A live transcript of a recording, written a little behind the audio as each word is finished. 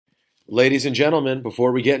Ladies and gentlemen,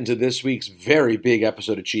 before we get into this week's very big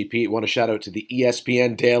episode of Cheap Heat, I want to shout out to the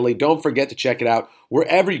ESPN Daily. Don't forget to check it out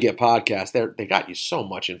wherever you get podcasts. They got you so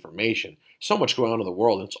much information, so much going on in the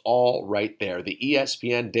world, and it's all right there. The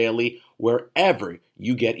ESPN Daily, wherever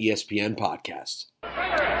you get ESPN podcasts.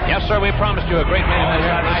 Yes, sir, we promised you a great man here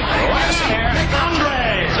tonight.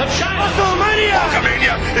 Andre, the China WrestleMania!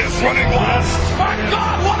 Hulkamania is running wild. My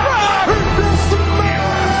God, what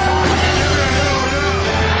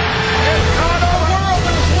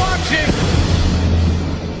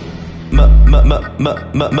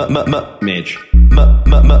Mage. Male.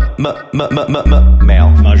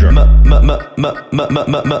 Measure. Mage.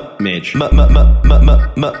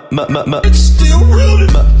 It's still real.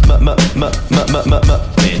 Mage. Male.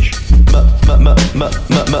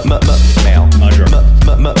 Measure. Mage.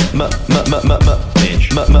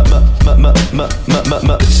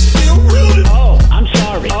 It's still real. Oh, I'm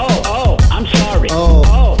sorry. Oh, I'm sorry.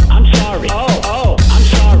 Oh, I'm sorry. Oh,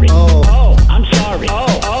 I'm sorry. Oh, I'm sorry.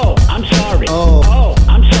 Oh, I'm sorry. Oh,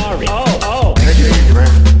 I'm sorry. Oh.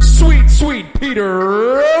 Sweet Peter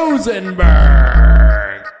Rosenberg.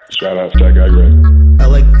 Shout out to that guy, Greg. I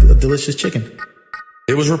like a delicious chicken.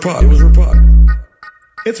 It was Rapod.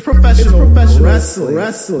 It's professional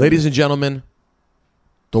wrestling. Ladies and gentlemen,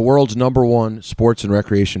 the world's #1 sports and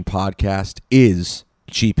recreation podcast is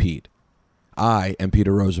Cheap Heat. I am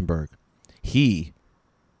Peter Rosenberg. He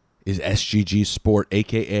is SGG Sport,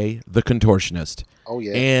 a.k.a. The Contortionist. Oh,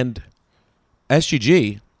 yeah. And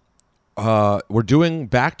SGG, we're doing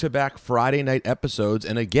back-to-back Friday night episodes,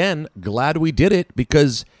 and again, glad we did it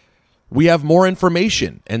because we have more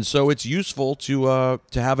information, and so it's useful to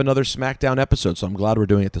have another SmackDown episode, so I'm glad we're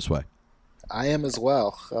doing it this way. I am as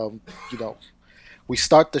well. We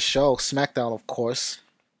start the show, SmackDown, of course,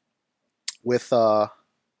 with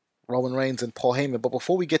Roman Reigns and Paul Heyman. But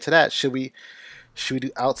before we get to that, should we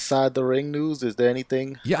do outside the ring news? Is there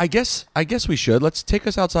anything? Yeah, I guess we should. Let's take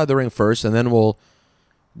us outside the ring first, and then we'll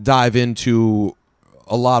dive into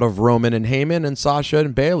a lot of Roman and Heyman and Sasha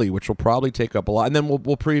and Bayley, which will probably take up a lot. And then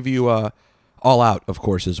we'll preview All Out, of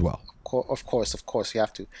course, as well. Of course, you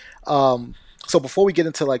have to. So before we get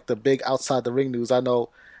into like the big outside the ring news, I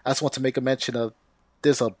just want to make a mention of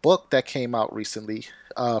there's a book that came out recently.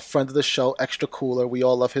 Friend of the show, Extra Cooler. We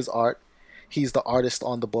all love his art. He's the artist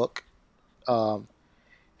on the book.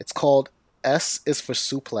 It's called S is for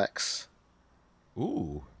Suplex.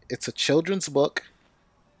 Ooh. It's a children's book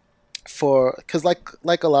because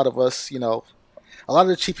like a lot of us, a lot of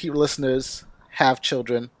the Cheap Heat listeners have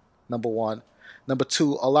children, number one. Number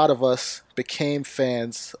two, a lot of us became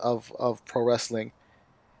fans of pro wrestling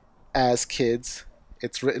as kids.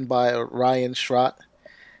 It's written by Ryan Schrott,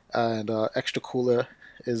 and Extra Cooler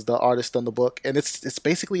is the artist on the book. And it's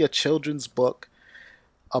basically a children's book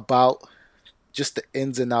about just the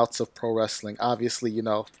ins and outs of pro wrestling. Obviously,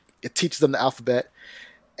 it teaches them the alphabet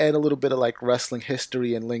and a little bit of like wrestling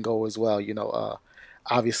history and lingo as well.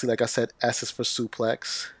 Obviously, like I said, S is for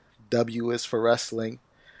suplex, W is for wrestling.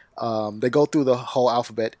 They go through the whole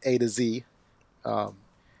alphabet, A to Z.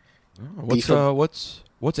 What's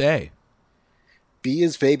A? B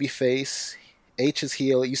is babyface, H is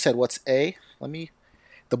heel. You said what's A?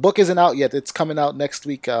 The book isn't out yet. It's coming out next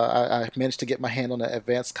week. I managed to get my hand on an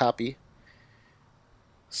advanced copy.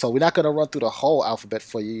 So we're not going to run through the whole alphabet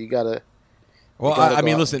for you. You gotta. Well, I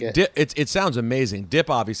mean, listen. It sounds amazing. Dip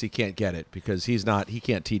obviously can't get it because he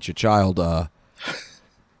can't teach a child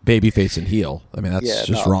babyface and heel. I mean, that's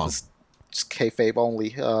wrong. It's kayfabe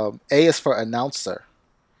only. A is for announcer.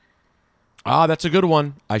 Ah, that's a good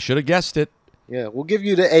one. I should have guessed it. Yeah, we'll give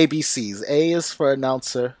you the ABCs. A is for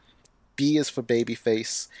announcer. B is for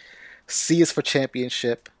babyface. C is for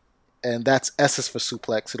championship. And that's S is for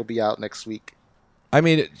suplex. It'll be out next week. I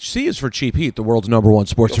mean, C is for Cheap Heat, the world's #1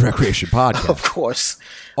 sports and recreation podcast. Of course.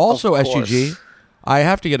 Also, SGG, I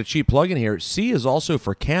have to get a cheap plug in here. C is also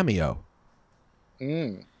for Cameo.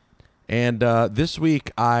 And this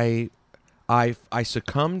week, I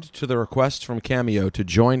succumbed to the request from Cameo to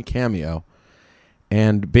join Cameo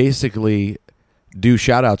and basically do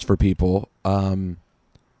shout-outs for people.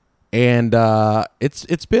 It's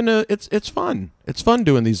fun. It's fun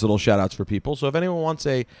doing these little shout-outs for people. So if anyone wants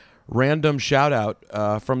a random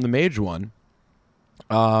shout-out from the Mage one,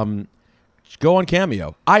 go on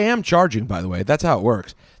Cameo. I am charging, by the way. That's how it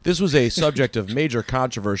works. This was a subject of major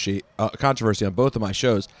controversy on both of my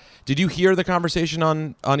shows. Did you hear the conversation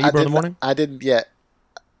on Ebro in the morning? I didn't yet.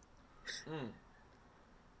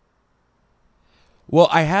 Well,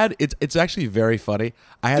 I had it's actually very funny.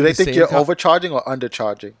 Do they think you're overcharging or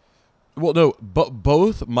undercharging? Well, no, but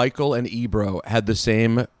both Michael and Ebro had the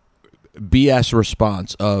same BS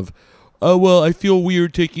response of, oh, well, I feel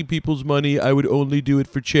weird taking people's money. I would only do it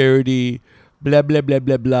for charity, blah, blah, blah,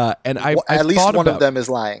 blah, blah. And at least one of them is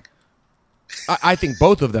lying. I think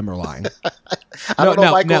both of them are lying. I don't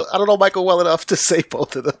know Michael well enough to say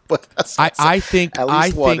both of them, but I think at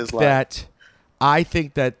least one is lying. I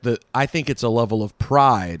think it's a level of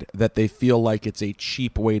pride that they feel like it's a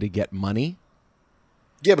cheap way to get money.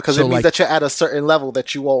 Yeah, because it means that you're at a certain level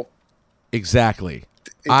that you won't. Exactly.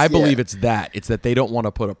 I believe it's that. It's that they don't want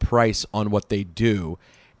to put a price on what they do.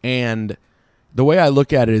 And the way I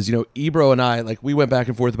look at it is, Ebro and I, like, we went back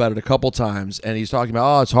and forth about it a couple times, and he's talking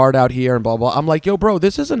about, oh, it's hard out here and blah, blah. I'm like, yo, bro,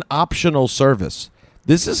 this is an optional service.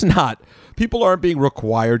 This is not. People aren't being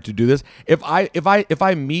required to do this. If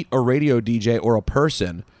I meet a radio DJ or a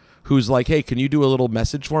person who's like, hey, can you do a little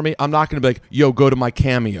message for me? I'm not going to be like, yo, go to my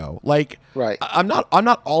Cameo. Like, right. I'm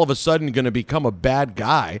not all of a sudden going to become a bad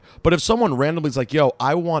guy. But if someone randomly is like, yo,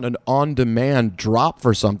 I want an on-demand drop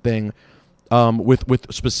for something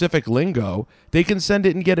with specific lingo, they can send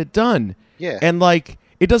it and get it done. Yeah. And, like,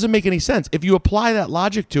 it doesn't make any sense. If you apply that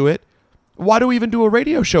logic to it, why do we even do a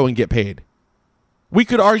radio show and get paid? We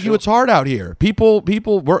could argue it's hard out here. People,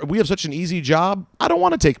 we have such an easy job. I don't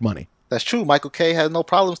want to take money. That's true. Michael Kay has no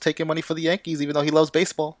problems taking money for the Yankees, even though he loves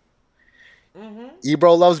baseball. Mm-hmm.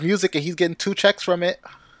 Ebro loves music, and he's getting 2 checks from it.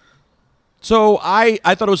 So I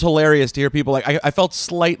thought it was hilarious to hear people like I felt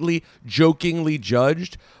slightly jokingly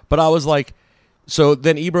judged, but I was like, so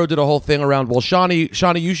then Ebro did a whole thing around, well, Shawnee,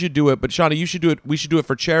 you should do it, but Shawnee, you should do it. We should do it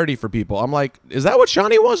for charity for people. I'm like, is that what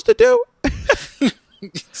Shawnee wants to do?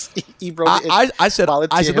 Ebro, I said,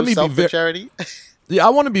 let me be very charity. Yeah, I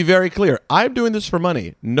want to be very clear. I'm doing this for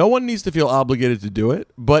money. No one needs to feel obligated to do it.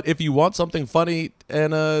 But if you want something funny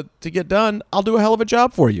and to get done, I'll do a hell of a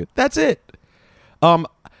job for you. That's it.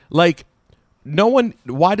 Like, no one.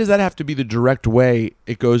 Why does that have to be the direct way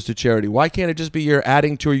it goes to charity? Why can't it just be you're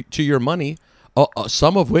adding to your money,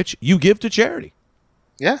 some of which you give to charity?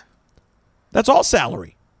 Yeah, that's all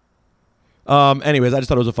salary. Anyways, I just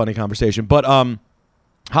thought it was a funny conversation. But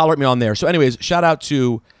holler at me on there. So, anyways, shout out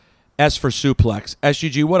to S for Suplex.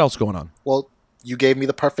 SGG, what else going on? Well, you gave me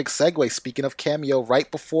the perfect segue. Speaking of Cameo, right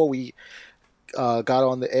before we got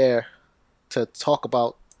on the air to talk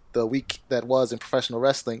about the week that was in professional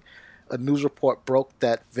wrestling, a news report broke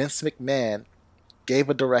that Vince McMahon gave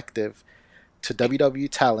a directive to WWE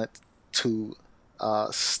talent to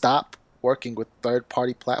stop working with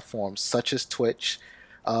third-party platforms such as Twitch,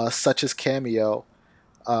 such as Cameo.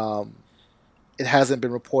 It hasn't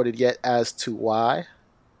been reported yet as to why,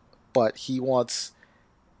 but he wants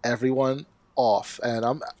everyone off.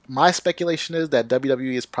 And my speculation is that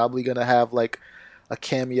WWE is probably going to have like a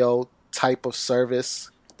Cameo type of service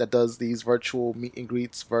that does these virtual meet and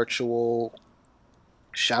greets, virtual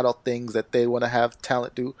shout out things that they want to have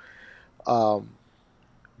talent do.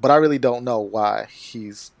 But I really don't know why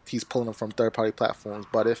he's pulling them from third party platforms.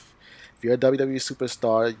 But if you're a WWE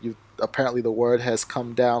superstar, apparently the word has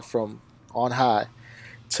come down from on high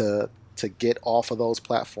to get off of those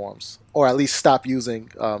platforms, or at least stop using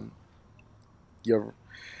your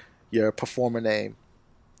performer name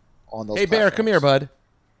on those platforms. Bear, come here, bud.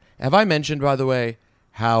 Have I mentioned, by the way,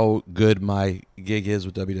 how good my gig is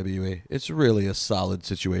with WWE? It's really a solid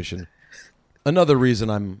situation. Another reason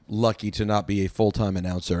I'm lucky to not be a full-time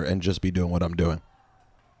announcer and just be doing what I'm doing.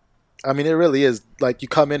 I mean, it really is. Like, you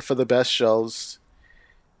come in for the best shows,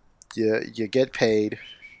 you get paid,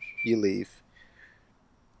 you leave.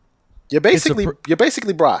 You're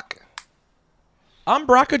basically Brock. I'm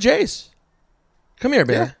Brock Jace. Come here,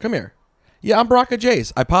 Bear. Yeah. Come here. Yeah, I'm Brock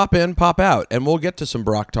Jace. I pop in, pop out, and we'll get to some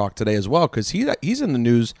Brock talk today as well because he's in the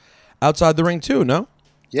news outside the ring too. No?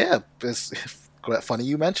 Yeah, it's funny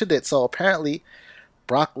you mentioned it. So apparently,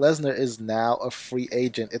 Brock Lesnar is now a free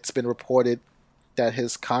agent. It's been reported that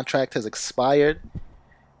his contract has expired,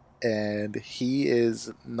 and he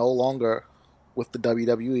is no longer with the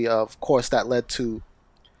WWE. Of course, that led to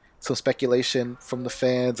some speculation from the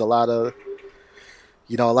fans, a lot of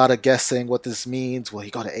guessing what this means. Will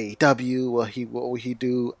he go to AEW? What will he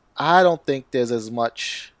do? I don't think there's as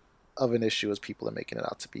much of an issue as people are making it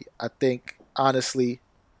out to be. I think, honestly,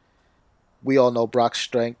 we all know Brock's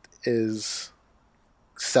strength is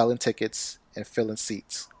selling tickets and filling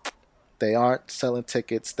seats. They aren't selling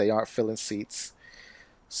tickets. They aren't filling seats.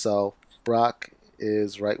 So Brock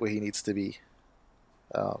is right where he needs to be.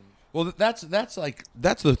 Well, that's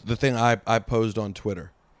the thing I posed on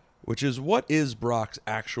Twitter, which is what is Brock's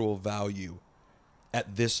actual value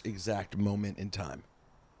at this exact moment in time?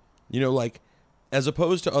 Like, as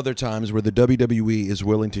opposed to other times where the WWE is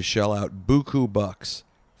willing to shell out buku bucks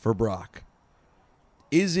for Brock,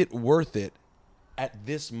 is it worth it at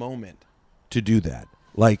this moment to do that?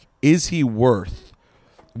 Like, is he worth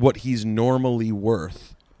what he's normally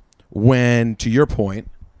worth when, to your point,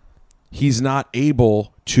 he's not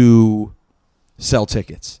able to sell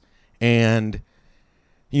tickets? And,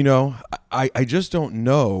 you know, I just don't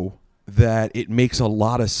know that it makes a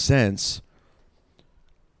lot of sense.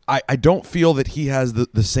 I don't feel that he has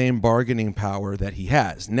the same bargaining power that he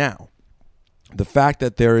has. Now, the fact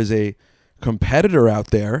that there is a competitor out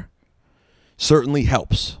there certainly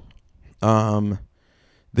helps.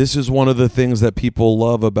 This is one of the things that people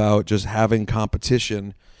love about just having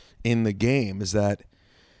competition in the game, is that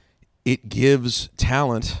it gives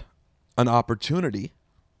talent an opportunity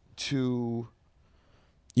to,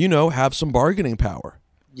 you know, have some bargaining power.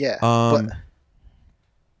 Yeah. But,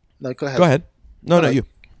 no, go ahead. Go ahead. No, you.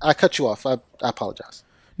 I cut you off. I apologize.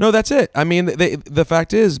 No, that's it. I mean, the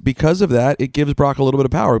fact is, because of that, it gives Brock a little bit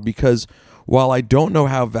of power, because while I don't know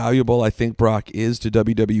how valuable I think Brock is to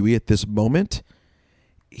WWE at this moment,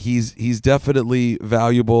 he's definitely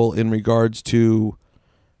valuable in regards to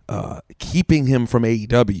keeping him from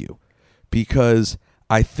AEW, because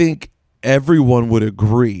I think everyone would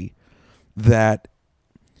agree that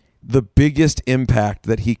the biggest impact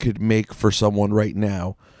that he could make for someone right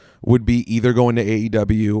now would be either going to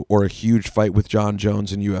AEW or a huge fight with John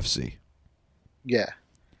Jones in UFC. Yeah.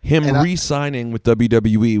 Him re-signing with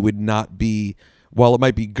WWE would not be, while it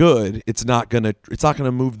might be good, it's not gonna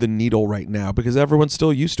move the needle right now, because everyone's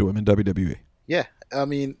still used to him in WWE. Yeah. I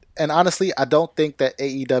mean, and honestly, I don't think that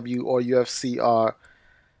AEW or UFC are,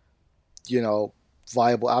 you know,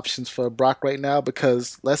 viable options for Brock right now,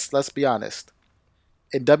 because let's be honest.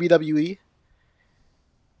 In WWE,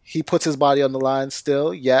 he puts his body on the line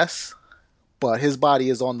still, yes, but his body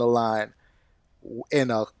is on the line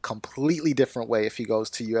in a completely different way if he goes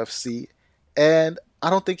to UFC. And I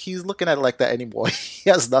don't think he's looking at it like that anymore. He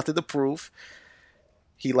has nothing to prove.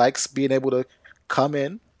 He likes being able to come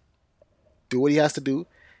in, do what he has to do,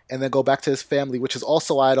 and then go back to his family, which is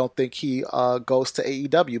also why I don't think he goes to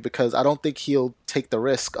AEW, because I don't think he'll take the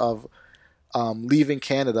risk of leaving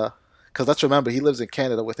Canada. Because let's remember, he lives in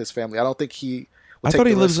Canada with his family. I don't think he... I thought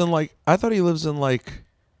he lives in like I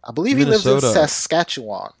believe Minnesota. He lives in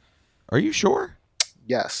Saskatchewan. Are you sure?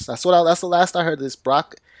 Yes, that's the last I heard. This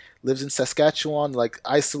Brock lives in Saskatchewan, like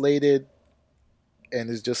isolated,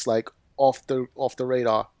 and is just like off the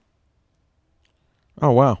radar.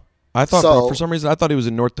 Oh wow! I thought for some reason I thought he was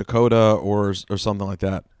in North Dakota or something like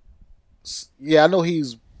that. Yeah, I know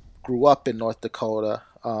grew up in North Dakota,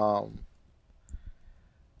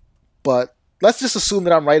 but. Let's just assume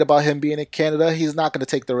that I'm right about him being in Canada. He's not going to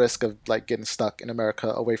take the risk of like getting stuck in America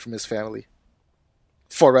away from his family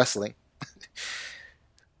for wrestling,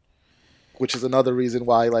 which is another reason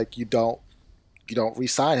why like you don't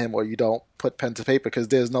re-sign him or you don't put pen to paper, because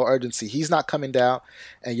there's no urgency. He's not coming down,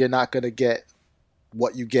 and you're not going to get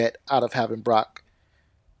what you get out of having Brock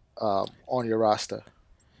on your roster.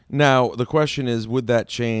 Now the question is, would that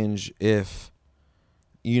change if,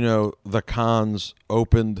 you know, the Khans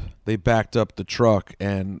they backed up the truck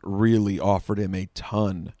and really offered him a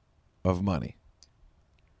ton of money?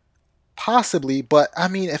 Possibly, but I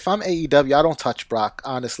mean, if I'm AEW, I don't touch Brock,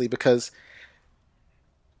 honestly, because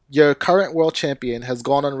your current world champion has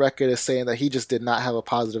gone on record as saying that he just did not have a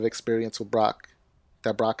positive experience with Brock,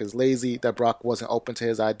 that Brock is lazy, that Brock wasn't open to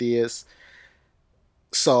his ideas.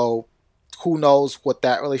 So who knows what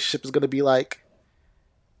that relationship is going to be like.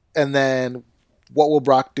 And then what will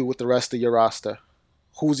Brock do with the rest of your roster?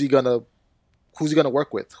 Who's he gonna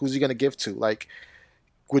work with? Who's he gonna give to? Like,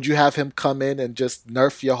 would you have him come in and just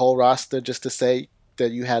nerf your whole roster just to say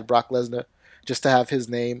that you had Brock Lesnar, just to have his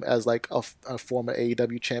name as like a former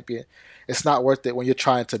AEW champion? It's not worth it when you're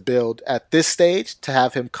trying to build at this stage to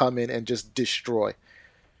have him come in and just destroy.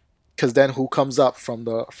 Because then who comes up from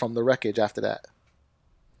the wreckage after that?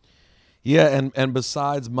 Yeah, and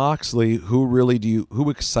besides Moxley, who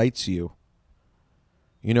excites you?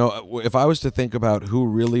 You know, if I was to think about who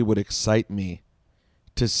really would excite me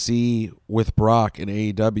to see with Brock in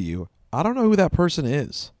AEW, I don't know who that person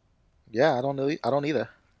is. Yeah, I don't either.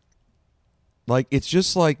 Like, it's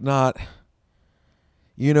just like not,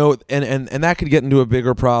 you know, and that could get into a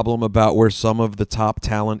bigger problem about where some of the top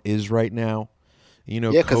talent is right now. You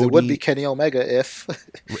know, yeah, because it would be Kenny Omega if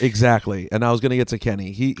exactly. And I was going to get to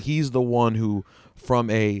Kenny. He's the one who,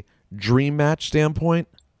 from a dream match standpoint,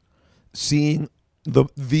 seeing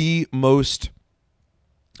the most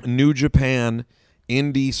New Japan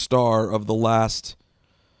indie star of the last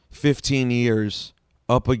 15 years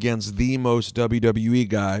up against the most WWE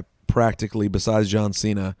guy, practically besides John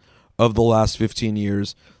Cena, of the last 15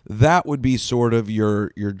 years, that would be sort of your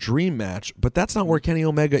dream match. But that's not where Kenny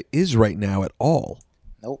Omega is right now at all.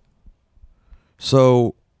 Nope.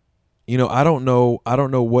 So, I don't know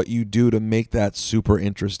what you do to make that super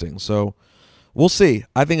interesting. So, we'll see.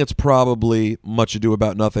 I think it's probably Much Ado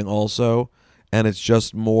About Nothing also, and it's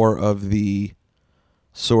just more of the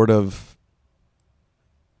sort of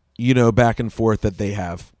back and forth that they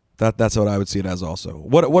have. That's what I would see it as also.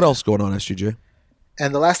 What else going on, SGJ?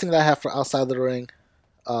 And the last thing that I have for Outside of the Ring,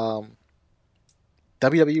 WWE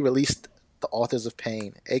released the authors of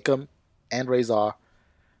Pain, Akam and Razor,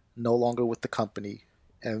 no longer with the company.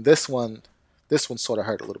 And this one sort of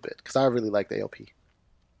hurt a little bit because I really liked AOP.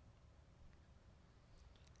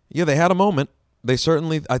 Yeah, they had a moment. It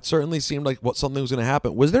certainly seemed like something was going to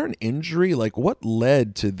happen. Was there an injury? Like, what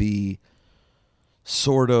led to the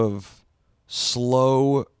sort of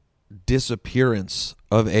slow disappearance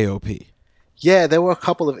of AOP? Yeah, there were a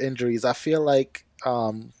couple of injuries. I feel like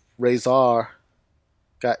Razor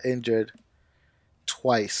got injured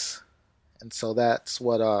twice, and so that's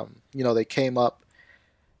what they came up.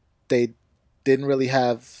 They didn't really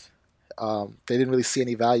see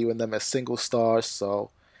any value in them as single stars,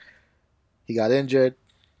 so he got injured.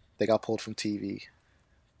 They got pulled from TV.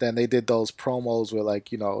 Then they did those promos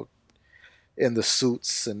where in the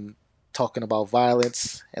suits and talking about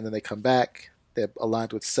violence, and then they come back. They're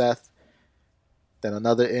aligned with Seth. Then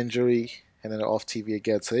another injury, and then they're off TV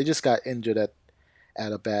again. So they just got injured at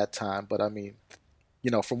a bad time. But I mean,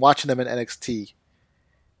 from watching them in NXT,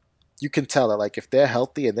 you can tell that if they're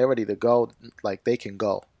healthy and they're ready to go, they can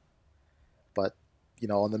go. But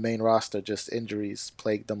on the main roster, just injuries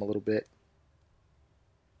plagued them a little bit.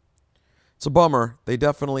 It's a bummer. They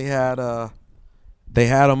definitely had a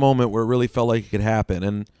moment where it really felt like it could happen.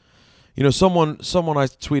 And someone I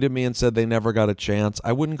tweeted me and said they never got a chance.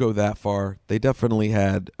 I wouldn't go that far. They definitely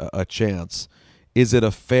had a chance. Is it a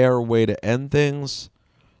fair way to end things?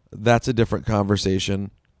 That's a different conversation.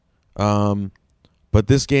 But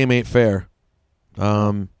this game ain't fair.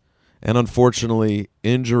 And unfortunately,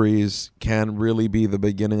 injuries can really be the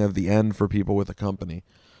beginning of the end for people with a company.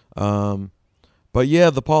 But yeah,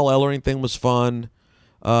 the Paul Ellering thing was fun.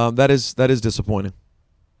 That is disappointing.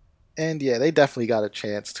 And yeah, they definitely got a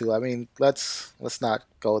chance too. I mean, let's not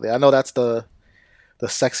go there. I know that's the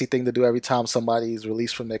sexy thing to do every time somebody's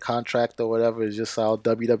released from their contract or whatever. Is just how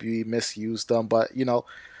WWE misused them. But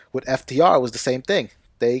with FTR, it was the same thing.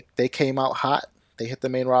 They came out hot. They hit the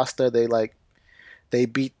main roster. They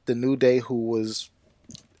beat the New Day, who was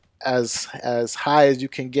as high as you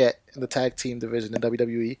can get in the tag team division in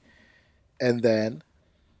WWE. And then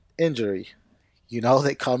injury.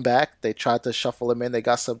 They come back. They tried to shuffle them in. They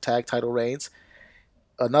got some tag title reigns.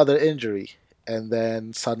 Another injury. And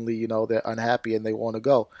then suddenly, they're unhappy and they want to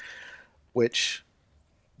go. Which,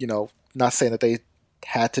 not saying that they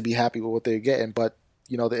had to be happy with what they're getting, but,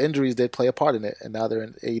 the injuries did play a part in it. And now they're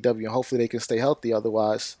in AEW, and hopefully they can stay healthy.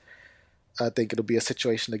 Otherwise, I think it'll be a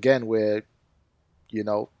situation again where,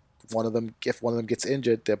 if one of them gets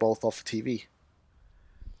injured, they're both off of TV.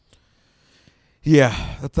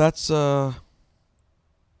 Yeah, that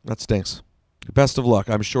stinks. Best of luck.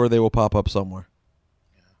 I'm sure they will pop up somewhere.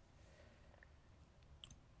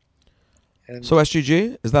 And so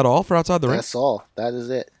SGG, is that all for Outside the Ring? That's all. That is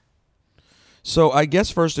it. So I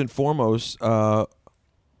guess first and foremost,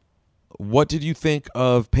 what did you think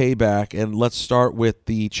of Payback? And let's start with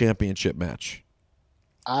the championship match.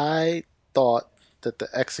 I thought that the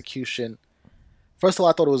execution... First of all,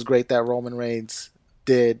 I thought it was great that Roman Reigns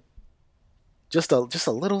did just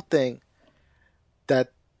a little thing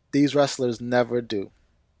that these wrestlers never do.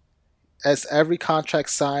 As every contract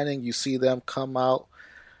signing, you see them come out.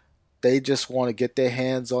 They just want to get their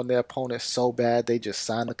hands on their opponent so bad, they just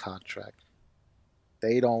sign the contract.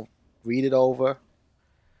 They don't read it over.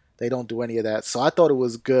 They don't do any of that. So I thought it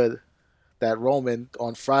was good that Roman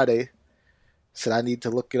on Friday said, I need to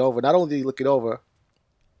look it over. Not only did he look it over,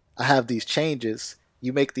 I have these changes.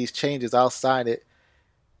 You make these changes, I'll sign it.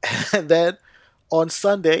 And then on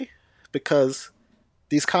Sunday, because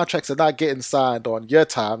these contracts are not getting signed on your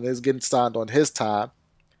time, they're getting signed on his time.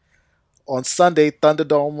 On Sunday,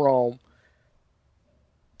 Thunderdome Rome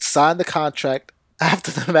signed the contract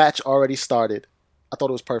after the match already started. I thought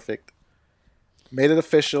it was perfect. Made it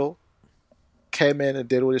official, came in and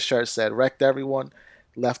did what his shirt said, wrecked everyone,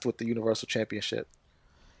 left with the Universal Championship.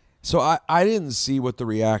 So I didn't see what the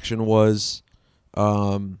reaction was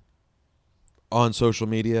on social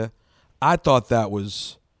media. I thought that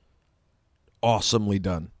was awesomely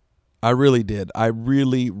done. I really did. I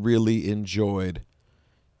really, really enjoyed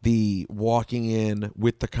the walking in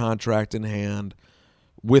with the contract in hand,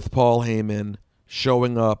 with Paul Heyman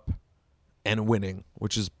showing up and winning,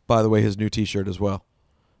 which is, by the way, his new T-shirt as well.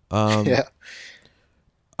 Yeah.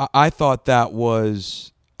 I thought that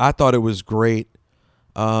was I thought it was great.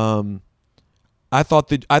 I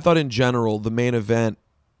thought in general the main event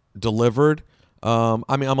delivered.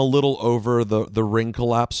 I mean, I'm a little over the ring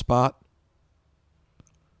collapse spot.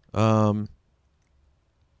 I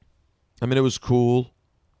mean, it was cool.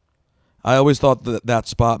 I always thought that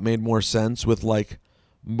spot made more sense with like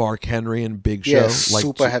Mark Henry and Big Show, like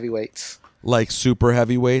super heavyweights. Like super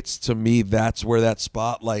heavyweights. To me, that's where that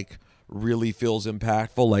spot like really feels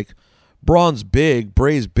impactful. Like Braun's big,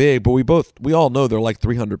 Bray's big, but we all know they're like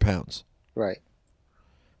 300 pounds. Right.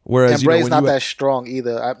 Whereas and Bray's not that strong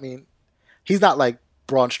either. I mean, he's not like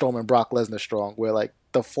Braun Strowman, Brock Lesnar strong, where like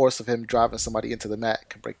the force of him driving somebody into the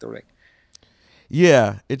mat can break the ring.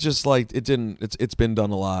 Yeah, it just like it didn't. It's been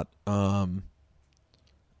done a lot.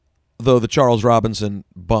 Though the Charles Robinson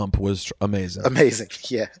bump was amazing. Amazing,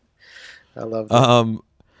 yeah, I love that.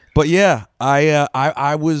 But yeah,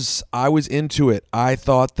 I was into it. I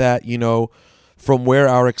thought that from where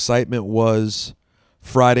our excitement was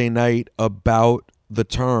Friday night about the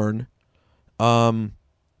turn,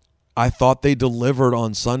 I thought they delivered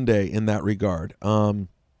on Sunday in that regard. I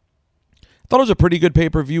thought it was a pretty good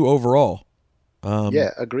pay-per-view overall. Yeah,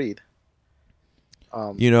 agreed.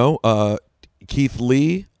 Keith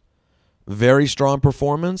Lee, very strong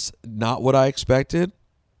performance. Not what I expected.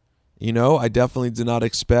 I definitely did not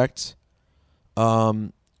expect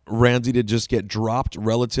Randy to just get dropped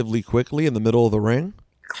relatively quickly in the middle of the ring.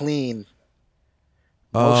 Clean.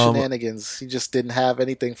 No shenanigans. He just didn't have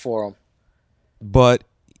anything for him. But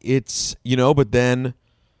it's, but then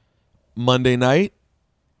Monday night,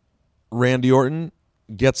 Randy Orton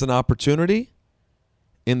gets an opportunity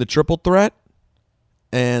in the triple threat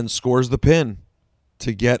and scores the pin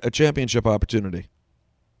to get a championship opportunity.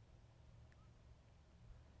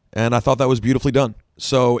 And I thought that was beautifully done.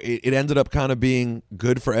 So it ended up kind of being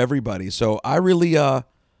good for everybody. So I really,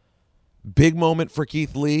 big moment for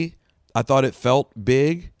Keith Lee. I thought it felt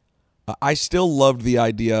big. I still loved the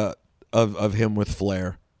idea of him with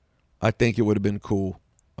Flair. I think it would have been cool.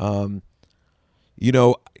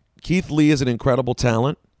 Keith Lee is an incredible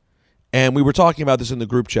talent. And we were talking about this in the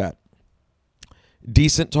group chat.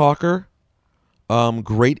 Decent talker.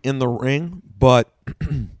 Great in the ring. But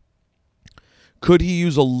could he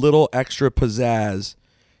use a little extra pizzazz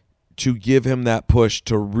to give him that push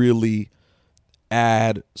to really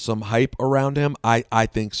add some hype around him? I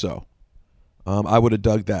think so. I would have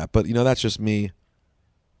dug that. But, that's just me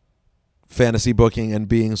fantasy booking and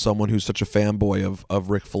being someone who's such a fanboy of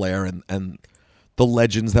Ric Flair and the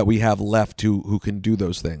legends that we have left who can do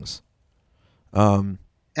those things. And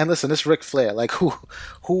listen, it's Ric Flair. Like, who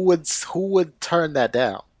would turn that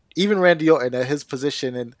down? Even Randy Orton at his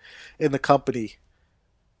position in the company.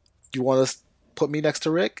 You want to put me next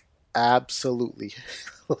to Rick? Absolutely.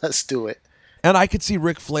 Let's do it. And I could see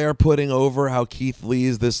Ric Flair putting over how Keith Lee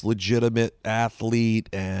is this legitimate athlete.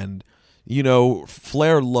 And,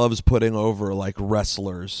 Flair loves putting over, like,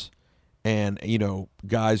 wrestlers and,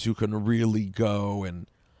 guys who can really go. And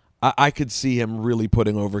I could see him really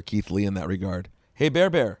putting over Keith Lee in that regard. Hey,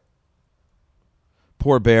 Bear.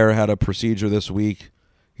 Poor Bear had a procedure this week.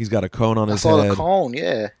 He's got a cone on his head. I saw the cone,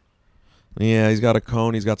 yeah. Yeah, he's got a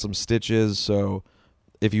cone. He's got some stitches. So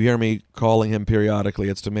if you hear me calling him periodically,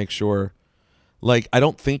 it's to make sure. Like, I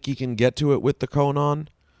don't think he can get to it with the cone on,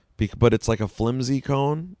 but it's like a flimsy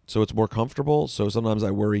cone, so it's more comfortable. So sometimes I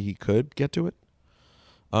worry he could get to it.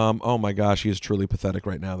 Oh, my gosh, he is truly pathetic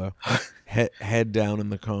right now, though. Head down in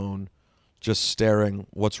the cone, just staring.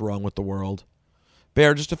 What's wrong with the world?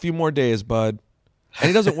 Bear, just a few more days, bud. And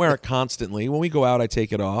he doesn't wear it constantly. When we go out, I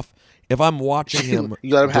take it off. If I'm watching him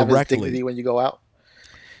you let him have directly, his dignity when you go out?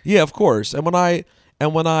 Yeah, of course. And when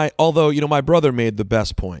I, although, my brother made the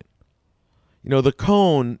best point. The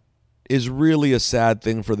cone is really a sad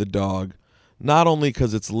thing for the dog, not only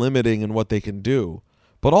because it's limiting in what they can do,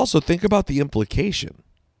 but also think about the implication.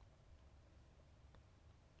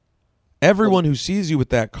 Everyone who sees you with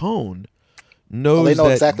that cone knows they know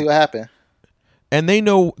exactly what happened. And they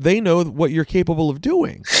know what you're capable of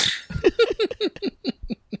doing.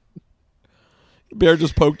 Bear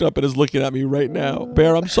just poked up and is looking at me right now.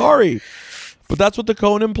 Bear, I'm sorry. But that's what the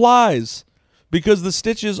cone implies. Because the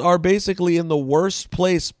stitches are basically in the worst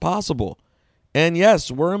place possible. And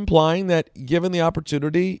yes, we're implying that given the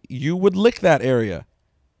opportunity, you would lick that area.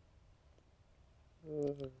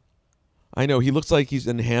 I know, he looks like he's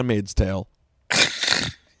in Handmaid's Tale.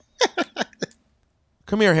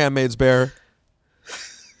 Come here, Handmaid's Bear.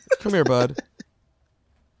 Come here, bud.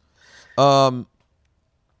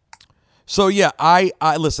 So yeah, I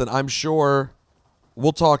listen, I'm sure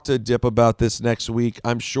we'll talk to Dip about this next week.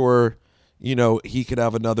 I'm sure, he could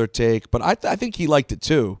have another take, but I think he liked it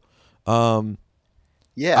too.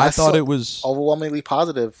 Yeah, I thought saw it was overwhelmingly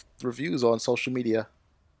positive reviews on social media.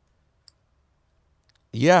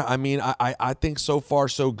 Yeah, I mean, I think so far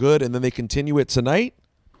so good, and then they continue it tonight,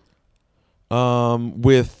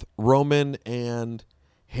 with Roman and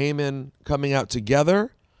Heyman coming out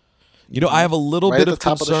together. I have a little Right bit at of the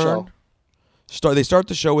top of the show. concern. They start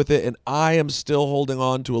the show with it, and I am still holding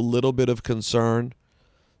on to a little bit of concern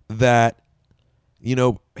that,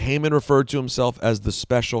 Heyman referred to himself as the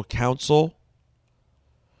special counsel,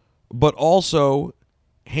 but also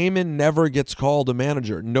Heyman never gets called a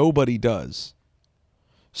manager. Nobody does.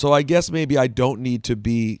 So I guess maybe I don't need to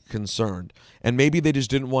be concerned. And maybe they just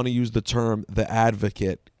didn't want to use the term the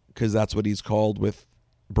advocate because that's what he's called with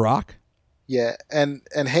Brock. Yeah, and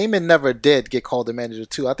Heyman never did get called a manager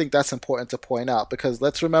too. I think that's important to point out because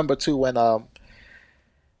let's remember too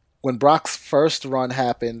when Brock's first run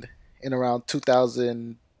happened in around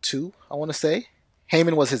 2002, I want to say,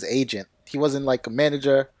 Heyman was his agent. He wasn't like a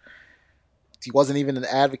manager. He wasn't even an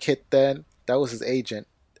advocate then. That was his agent.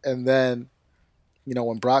 And then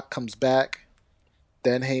when Brock comes back,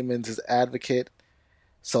 then Heyman's his advocate.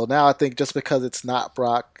 So now I think just because it's not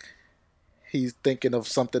Brock, he's thinking of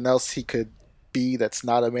something else he could be that's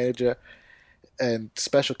not a manager. And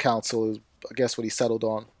special counsel is, I guess, what he settled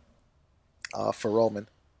on for Roman.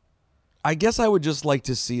 I guess I would just like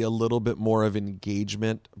to see a little bit more of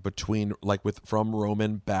engagement from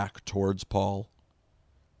Roman back towards Paul.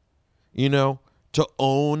 To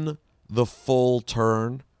own the full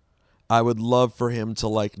turn. I would love for him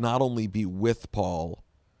to not only be with Paul,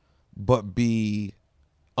 but be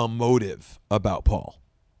emotive about Paul.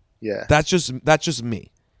 Yeah. That's just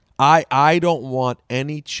me. I don't want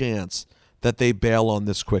any chance that they bail on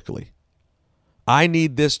this quickly. I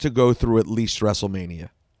need this to go through at least WrestleMania.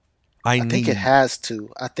 I think it has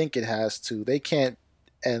to. They can't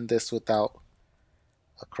end this without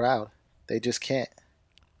a crowd. They just can't.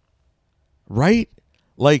 Right?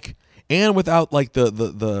 And without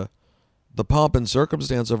the pomp and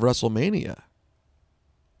circumstance of WrestleMania.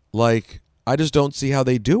 I just don't see how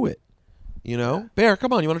they do it. Bear,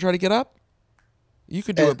 come on, you want to try to get up? You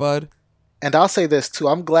could do it, bud. And I'll say this too.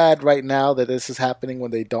 I'm glad right now that this is happening when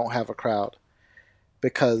they don't have a crowd.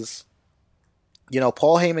 Because,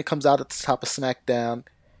 Paul Heyman comes out at the top of SmackDown.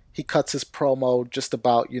 He cuts his promo just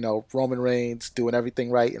about, Roman Reigns doing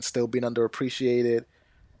everything right and still being underappreciated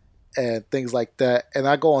and things like that. And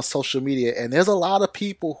I go on social media and there's a lot of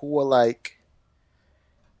people who are like,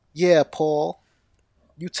 yeah, Paul,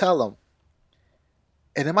 you tell him.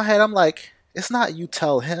 And in my head, I'm like, it's not you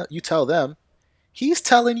tell him, you tell them. He's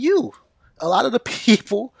telling you. A lot of the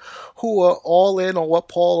people who are all in on what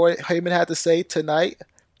Paul Heyman had to say tonight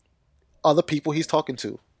are the people he's talking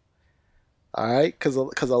to. All right? Because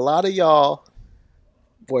a lot of y'all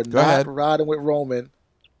were not riding with Roman.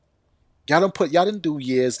 Y'all didn't do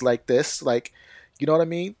years like this. You know what I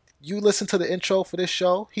mean? You listen to the intro for this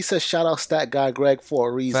show. He says, shout out Stat Guy Greg for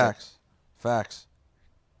a reason. Facts.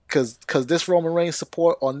 Because this Roman Reigns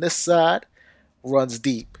support on this side runs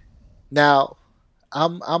deep. Now,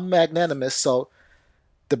 I'm magnanimous, so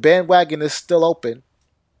the bandwagon is still open.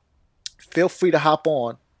 Feel free to hop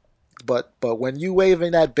on. But when you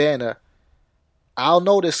waving that banner, I'll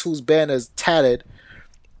notice whose banner is tattered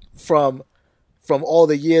from all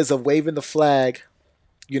the years of waving the flag,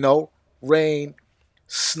 rain,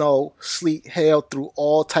 snow, sleet, hail, through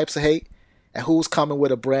all types of hate, and who's coming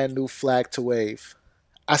with a brand new flag to wave.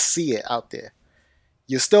 I see it out there.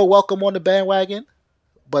 You're still welcome on the bandwagon,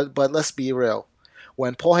 but let's be real.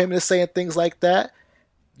 When Paul Heyman is saying things like that,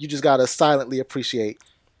 you just gotta silently appreciate,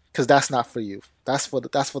 because that's not for you. That's for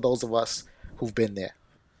those of us who've been there.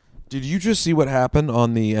 Did you just see what happened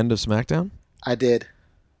on the end of SmackDown? I did.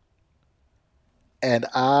 And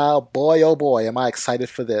oh boy, am I excited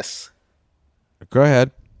for this. Go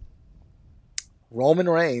ahead. Roman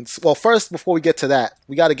Reigns. Well, first, before we get to that,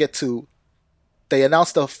 we got to get to, they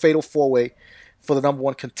announced a fatal four-way for the number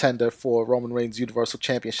one contender for Roman Reigns Universal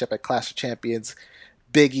Championship at Clash of Champions.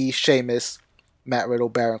 Big E, Sheamus, Matt Riddle,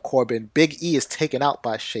 Baron Corbin. Big E is taken out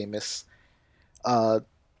by Sheamus right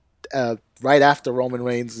after Roman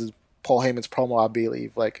Reigns' Paul Heyman's promo, I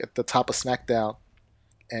believe, at the top of SmackDown.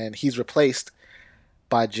 And he's replaced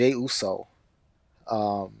by Jey Uso.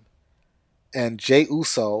 And Jey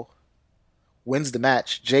Uso wins the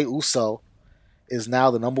match. Jey Uso is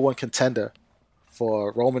now the number one contender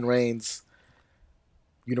for Roman Reigns'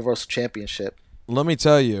 Universal Championship. Let me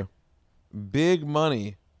tell you, big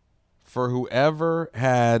money for whoever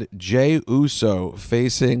had Jey Uso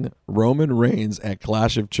facing Roman Reigns at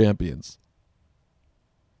Clash of Champions.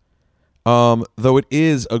 Though it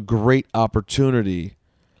is a great opportunity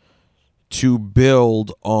to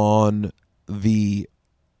build on the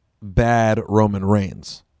bad Roman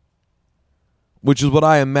Reigns, which is what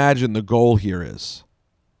I imagine the goal here is.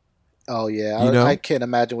 Oh yeah, You know? I can't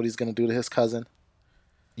imagine what he's gonna do to his cousin.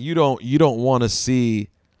 You don't want to see.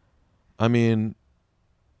 I mean,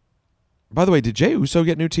 by the way, did Jey Uso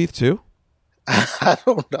get new teeth too? I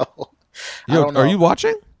don't know. I Yo, don't know. are you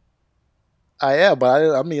watching? I am,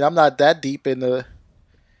 but I mean, I'm not that deep in the.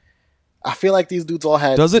 I feel like these dudes all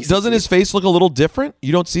had. Doesn't decent his teeth. face look a little different?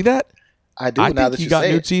 You don't see that? I do I now think that he you got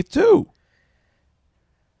say new it. teeth too.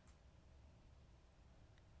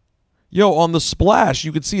 Yo, on the splash,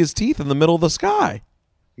 you could see his teeth in the middle of the sky.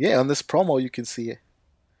 Yeah, on this promo you can see it.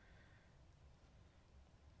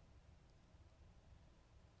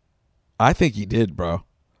 I think he did, bro.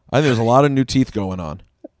 I think there's a lot of new teeth going on.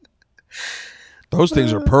 Those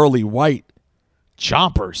things are pearly white.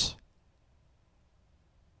 Chompers.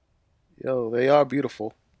 Yo, they are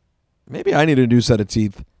beautiful. Maybe I need a new set of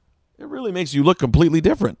teeth. It really makes you look completely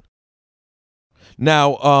different.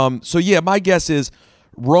 Now, so yeah, my guess is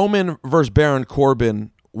Roman versus Baron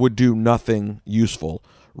Corbin would do nothing useful.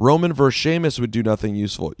 Roman versus Sheamus would do nothing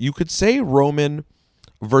useful. You could say Roman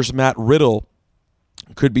versus Matt Riddle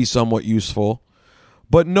could be somewhat useful,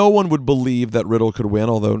 but no one would believe that Riddle could win,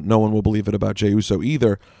 although no one will believe it about Jey Uso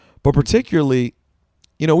either. But particularly,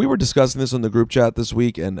 you know, we were discussing this in the group chat this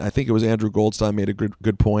week, and I think it was Andrew Goldstein made a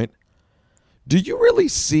good point. Do you really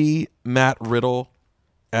see Matt Riddle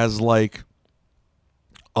as like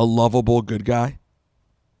a lovable good guy?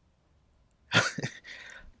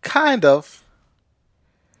 Kind of.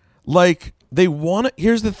 Like, they want to.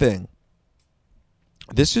 Here's the thing.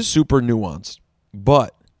 This is super nuanced,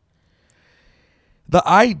 but the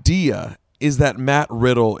idea is that Matt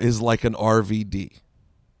Riddle is like an RVD,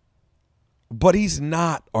 but he's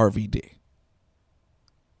not RVD.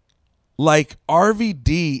 Like,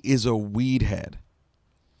 RVD is a weed head.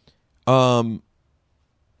 Matt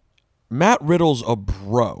Riddle's a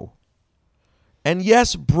bro. And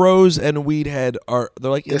yes, bros and weed head they're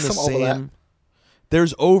like in the There's some same. overlap.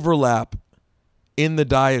 There's overlap in the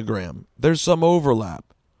diagram. There's some overlap.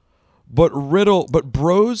 But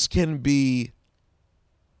bros can be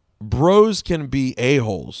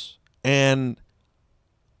a-holes. And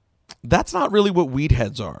that's not really what weed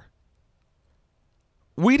heads are.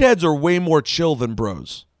 Weed heads are way more chill than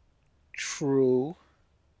bros. True.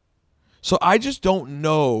 So I just don't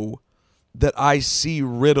know that I see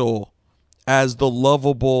Riddle as the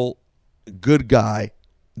lovable good guy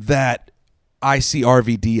that I see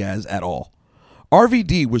RVD as at all.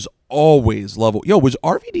 RVD was always lovable. Yo, was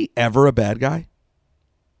RVD ever a bad guy?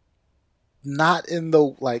 Not in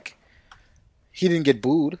the, like, he didn't get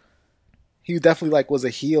booed. He definitely, like, was a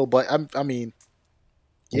heel, but I mean,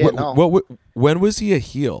 yeah, no. When was he a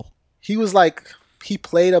heel? He was like, he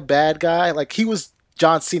played a bad guy. Like, he was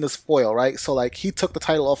John Cena's foil, right? So, like, he took the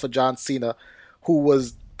title off of John Cena,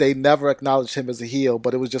 they never acknowledged him as a heel,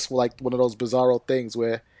 but it was just like one of those bizarro things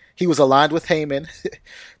where he was aligned with Heyman,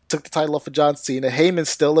 took the title off of John Cena. Heyman's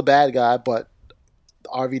still a bad guy, but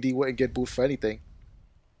RVD wouldn't get booed for anything.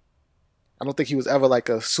 I don't think he was ever like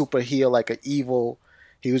a super heel, like an evil.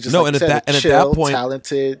 He was just chill, at that point,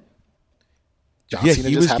 talented. John Cena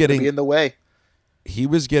just happened to be in the way. He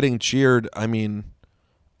was getting cheered, I mean,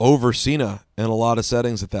 over Cena in a lot of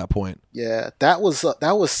settings at that point. Yeah, that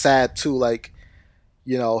was sad too. Like,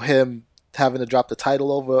 you know, him having to drop the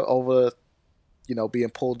title over, you know, being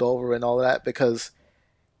pulled over and all that, because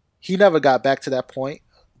he never got back to that point.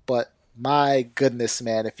 But my goodness,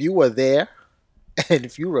 man, if you were there and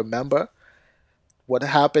if you remember what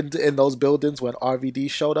happened in those buildings when RVD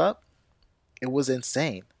showed up, it was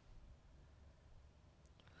insane.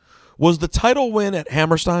 Was the title win at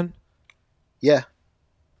Hammerstein? Yeah.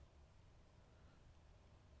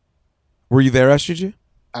 Were you there, SGG?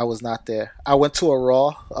 I was not there. I went to a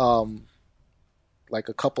Raw like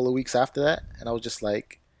a couple of weeks after that, and I was just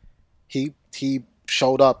like, he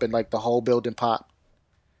showed up and like the whole building popped.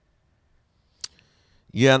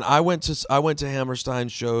 Yeah, and I went to Hammerstein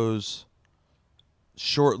shows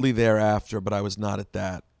shortly thereafter, but I was not at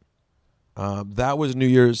that. That was New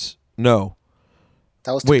Year's. No.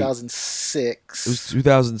 That was 2006. It was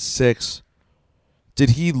 2006.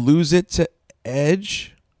 Did he lose it to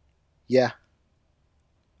Edge? Yeah.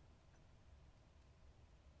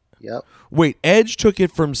 Yep. Wait, Edge took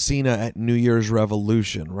it from Cena at New Year's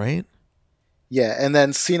Revolution, right? Yeah, and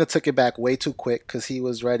then Cena took it back way too quick because he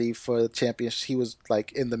was ready for the championship. He was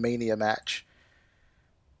like in the Mania match.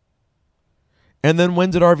 And then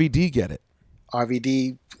when did RVD get it?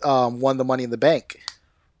 RVD won the Money in the Bank.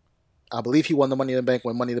 I believe he won the Money in the Bank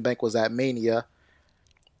when Money in the Bank was at Mania.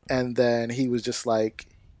 And then he was just like,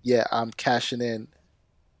 yeah, I'm cashing in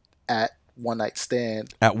at one night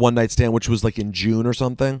stand. At One Night Stand, which was like in June or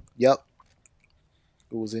something. Yep.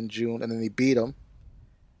 It was in June, and then he beat him.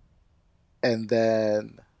 And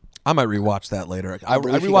then I might rewatch that later. I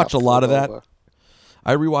believe he rewatched got a lot of pulled that. over.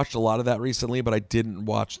 I rewatched a lot of that recently, but I didn't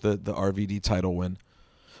watch the RVD title win.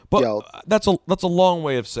 But Yo. that's a long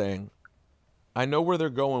way of saying I know where they're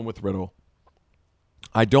going with Riddle.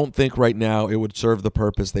 I don't think right now it would serve the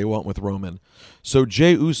purpose they want with Roman. So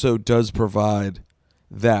Jey Uso does provide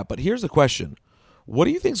that. But here's the question. What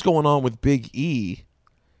do you think's going on with Big E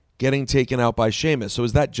getting taken out by Sheamus? So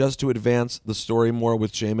is that just to advance the story more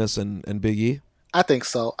with Sheamus and Big E? I think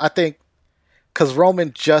so. I think because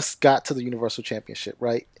Roman just got to the Universal Championship,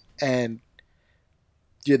 right? And,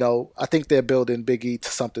 I think they're building Big E to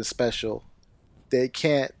something special. They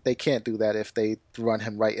can't do that if they run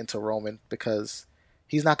him right into Roman, because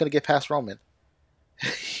he's not going to get past Roman.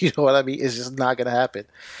 You know what I mean? It's just not going to happen.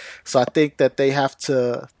 So I think that they have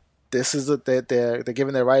to. They're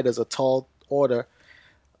giving their writers a tall order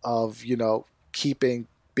of keeping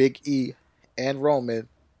Big E and Roman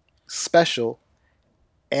special,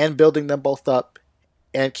 and building them both up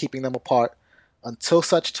and keeping them apart until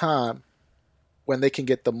such time when they can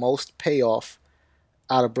get the most payoff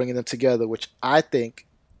out of bringing them together, which I think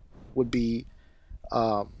would be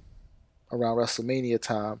around WrestleMania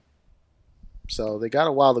time. So they got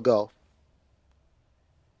a while to go.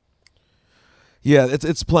 Yeah,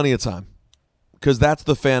 it's plenty of time. Because that's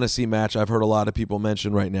the fantasy match I've heard a lot of people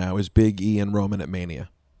mention right now is Big E and Roman at Mania.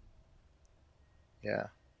 Yeah.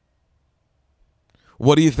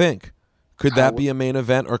 What do you think? Could that be a main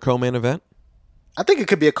event or co-main event? I think it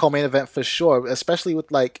could be a co-main event for sure, especially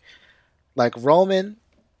with like Roman.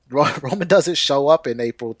 Roman doesn't show up in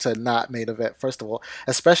April to not main event, first of all.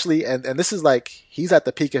 Especially, and this is like, he's at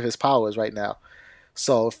the peak of his powers right now.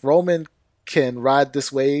 So if Roman can ride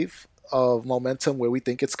this wave of momentum where we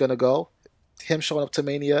think it's going to go, him showing up to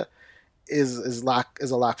Mania is a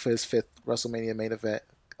lock for his 5th WrestleMania main event,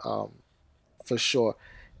 for sure.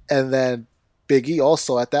 And then Big E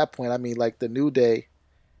also at that point, I mean, like the New Day,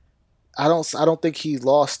 I don't think he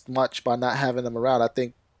lost much by not having them around. I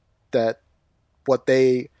think that what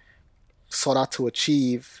they sought out to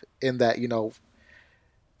achieve in that,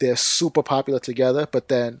 they're super popular together, but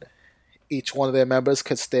then each one of their members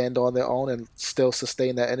could stand on their own and still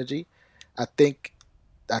sustain that energy. I think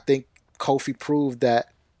Kofi proved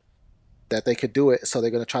that they could do it, so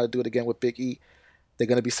they're going to try to do it again with Big E. They're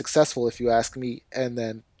going to be successful, if you ask me, and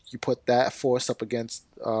then you put that force up against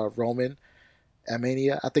Roman and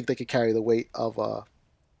Mania. I think they could carry the weight of a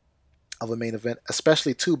main event,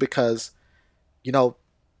 especially too because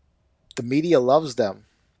the media loves them.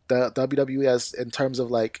 The WWE has, in terms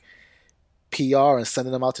of like PR and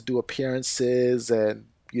sending them out to do appearances and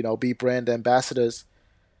be brand ambassadors.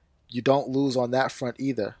 You don't lose on that front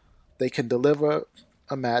either. They can deliver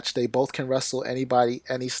a match. They both can wrestle anybody,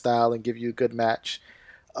 any style, and give you a good match.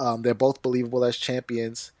 They're both believable as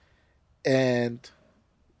champions, and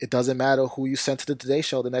it doesn't matter who you send to the Today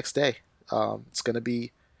Show the next day. It's going to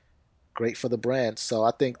be great for the brand. So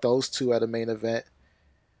I think those two at a main event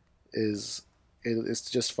it's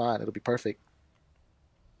just fine. It'll be perfect.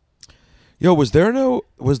 Yo, was there no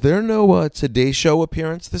Today Show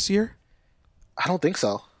appearance this year? I don't think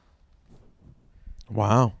so.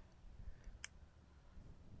 Wow.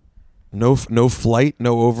 No flight,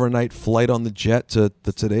 no overnight flight on the jet to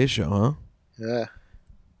the Today Show, huh?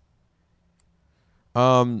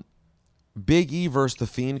 Yeah. Big E versus The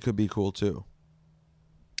Fiend could be cool too.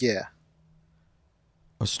 Yeah.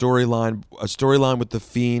 A storyline with The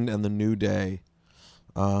Fiend and the New Day,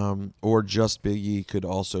 or just Big E could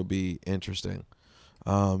also be interesting.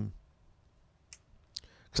 Because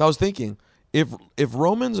I was thinking, if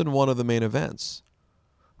Roman's in one of the main events,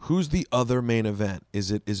 who's the other main event?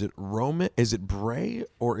 Is it Roman? Is it Bray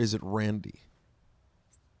or is it Randy?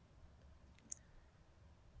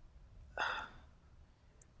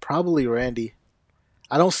 Probably Randy.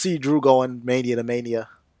 I don't see Drew going Mania to Mania.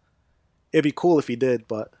 It'd be cool if he did,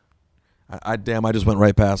 but I just went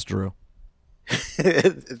right past Drew.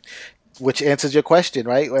 Which answers your question,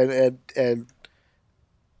 right? And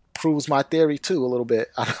proves my theory too a little bit.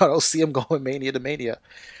 I don't see him going Mania to Mania.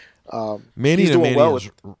 Mania to Mania,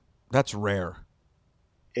 that's rare.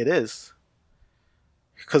 It is.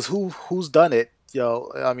 Because who's done it?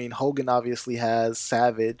 I mean, Hogan obviously has.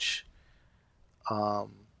 Savage.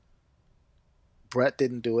 Brett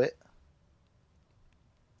didn't do it.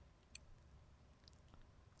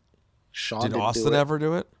 Shawn did Austin ever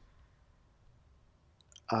do it?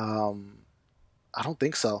 I don't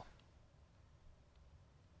think so.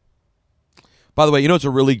 By the way, it's a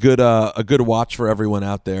really good a good watch for everyone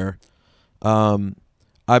out there.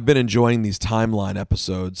 I I've been enjoying these timeline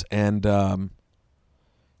episodes, and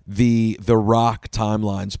the Rock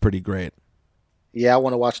timeline's pretty great. Yeah, I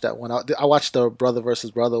want to watch that one. I watched the brother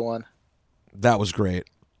versus brother one. That was great.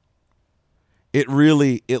 It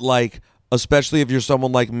like, especially if you're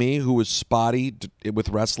someone like me who was spotty with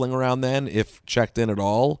wrestling around then, if checked in at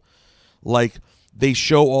all, like, they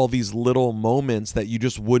show all these little moments that you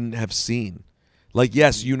just wouldn't have seen. Like,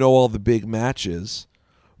 yes, you know all the big matches,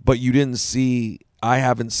 but I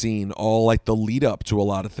haven't seen all, like, the lead up to a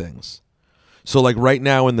lot of things. So, like, right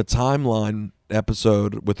now in the timeline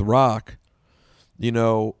episode with Rock, you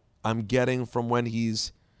know, I'm getting from when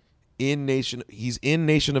he's in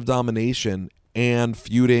Nation of Domination and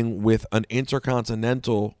feuding with an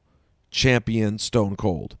Intercontinental champion, Stone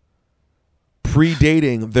Cold,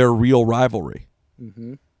 predating their real rivalry.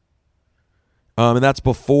 Mm-hmm. And that's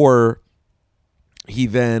before he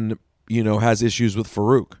then, you know, has issues with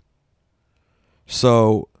Farouk.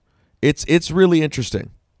 So it's really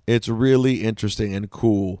interesting. It's really interesting and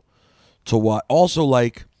cool to watch. Also,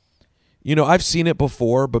 like, you know, I've seen it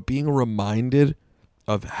before, but being reminded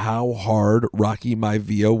of how hard Rocky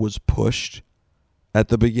Maivia was pushed at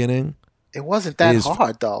the beginning. It wasn't that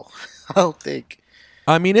hard, though. I don't think.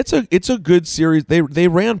 I mean, it's a good series. They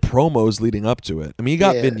ran promos leading up to it. I mean, you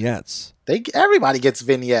got vignettes. Everybody gets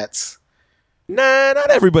vignettes. Nah,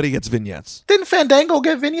 not everybody gets vignettes. Didn't Fandango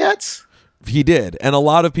get vignettes? He did, and a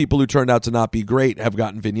lot of people who turned out to not be great have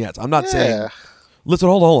gotten vignettes. I'm not saying. Listen,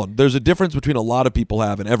 hold on. There's a difference between a lot of people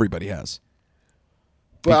have and everybody has.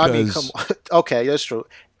 But I mean, come on. Okay, that's true.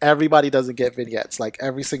 Everybody doesn't get vignettes, like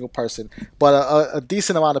every single person. But a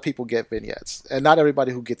decent amount of people get vignettes. And not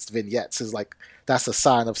everybody who gets vignettes is like, that's a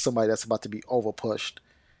sign of somebody that's about to be overpushed.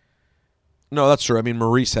 No, that's true. I mean,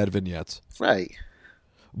 Maurice had vignettes. Right.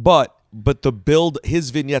 But the build, his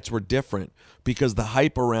vignettes were different because the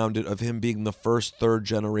hype around it of him being the first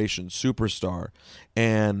third-generation superstar.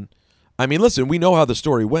 And, I mean, listen, we know how the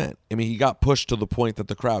story went. I mean, he got pushed to the point that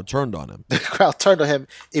the crowd turned on him. The crowd turned on him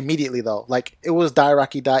immediately, though. Like, it was die,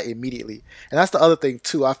 Rocky, die immediately. And that's the other thing,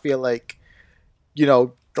 too. I feel like, you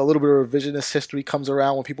know, a little bit of revisionist history comes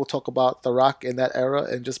around when people talk about The Rock in that era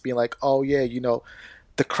and just being like, oh, yeah, you know,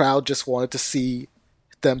 the crowd just wanted to see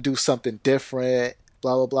them do something different,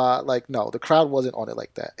 blah, blah, blah. Like, no, the crowd wasn't on it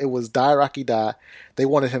like that. It was die, Rocky, die. They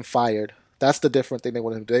wanted him fired. That's the different thing they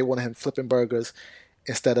wanted him to do. They wanted him flipping burgers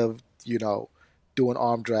instead of, you know, doing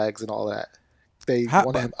arm drags and all that. They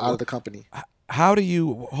wanted him out of the company. How do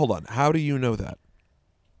you know that?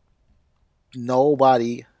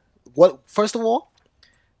 Nobody. First of all,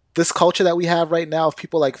 this culture that we have right now of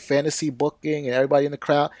people like fantasy booking and everybody in the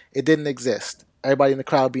crowd, it didn't exist. Everybody in the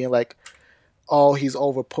crowd being like, oh, he's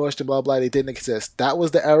over pushed and blah, blah. They didn't exist. That was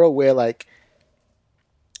the era where, like,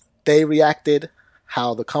 they reacted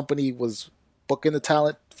how the company was booking the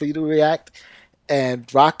talent for you to react.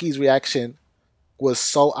 And Rocky's reaction was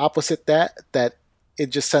so opposite that it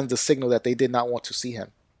just sends a signal that they did not want to see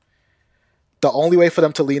him. The only way for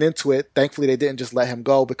them to lean into it, thankfully they didn't just let him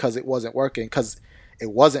go because it wasn't working. Because it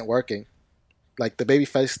wasn't working. Like, the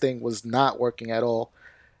babyface thing was not working at all.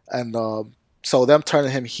 And so them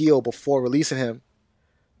turning him heel before releasing him,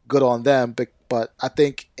 good on them. But I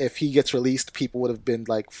think if he gets released, people would have been,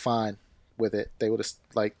 like, fine with it. They would have,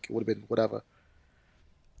 like, it would have been whatever.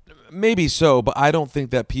 Maybe so, but I don't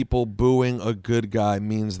think that people booing a good guy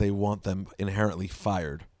means they want them inherently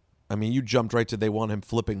fired. I mean, you jumped right to they want him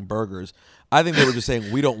flipping burgers. I think they were just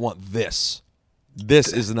saying, we don't want this.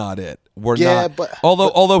 This is not it. We're not. But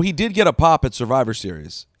although he did get a pop at Survivor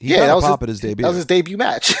Series. He got a pop at his debut. That was his debut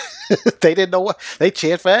match. They didn't know what. They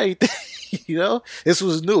cheered for anything. You know? This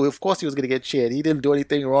was new. Of course he was going to get cheered. He didn't do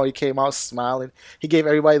anything wrong. He came out smiling. He gave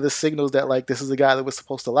everybody the signals that, like, this is the guy that we're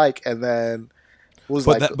supposed to like. And then it was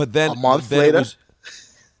a month later.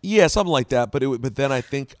 Yeah, something like that. But then I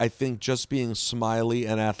think just being smiley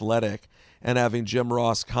and athletic and having Jim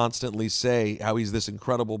Ross constantly say how he's this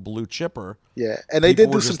incredible blue chipper. Yeah, and they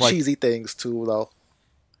did do some cheesy things too, though.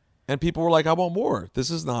 And people were like, I want more.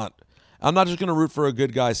 I'm not just going to root for a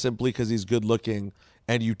good guy simply because he's good looking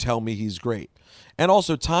and you tell me he's great. And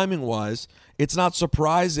also, timing-wise, it's not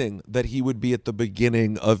surprising that he would be at the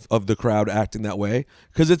beginning of the crowd acting that way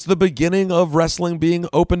because it's the beginning of wrestling being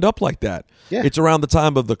opened up like that. Yeah. It's around the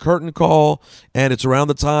time of the curtain call, and it's around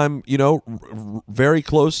the time, you know, very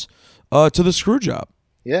close to the screw job.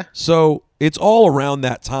 Yeah. So it's all around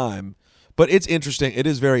that time. But it's interesting. It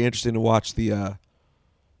is very interesting to watch the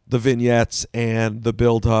vignettes and the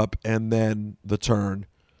build-up and then the turn.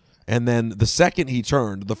 And then the second he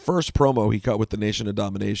turned, the first promo he cut with the Nation of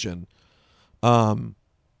Domination, The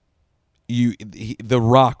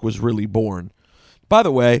Rock was really born. By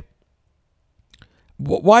the way,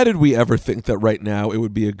 Why did we ever think that right now it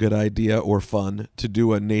would be a good idea or fun to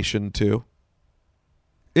do a Nation 2?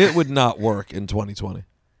 It would not work in 2020.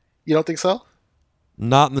 You don't think so?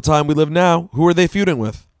 Not in the time we live now. Who are they feuding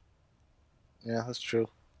with? Yeah, that's true.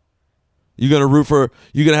 You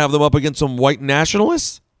gonna have them up against some white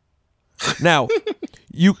nationalists? Now,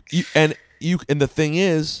 and the thing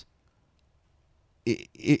is,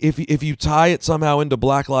 if you tie it somehow into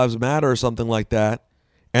Black Lives Matter or something like that,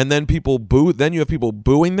 and then then you have people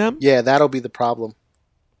booing them. Yeah, that'll be the problem.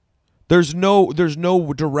 There's no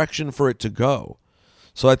direction for it to go.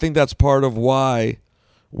 So I think that's part of why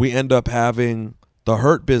we end up having the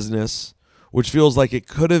Hurt Business, which feels like it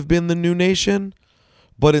could have been the New Nation,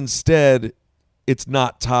 but instead it's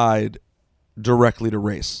not tied directly to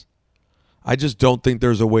race. I just don't think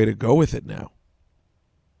there's a way to go with it now.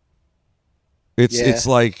 It's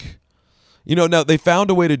like, now they found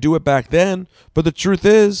a way to do it back then, but the truth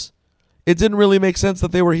is, it didn't really make sense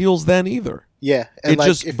that they were heels then either. Yeah, and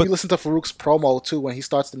if you listen to Farouk's promo too, when he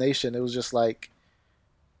starts the Nation, it was just like,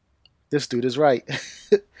 this dude is right.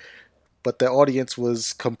 But the audience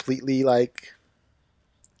was completely like,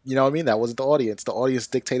 you know what I mean? That wasn't the audience. The audience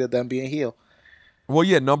dictated them being heel. Well,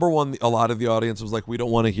 yeah, number one, a lot of the audience was like, we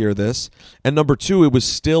don't want to hear this. And number two, it was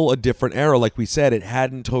still a different era. Like we said, it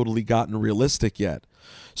hadn't totally gotten realistic yet.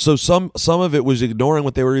 So some of it was ignoring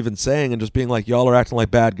what they were even saying and just being like, y'all are acting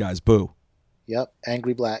like bad guys. Boo. Yep.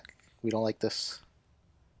 Angry black. We don't like this.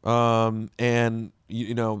 And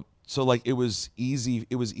so like it was easy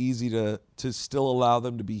to still allow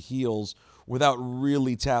them to be heels without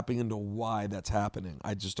really tapping into why that's happening.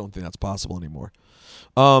 I just don't think that's possible anymore.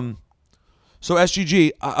 So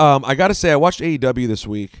SGG, I got to say, I watched AEW this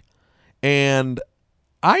week, and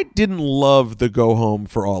I didn't love the go home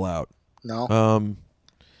for All Out. No.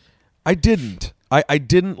 I didn't. I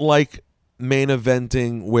didn't like main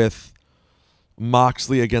eventing with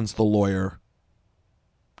Moxley against the Lawyer.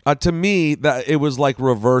 To me, that it was like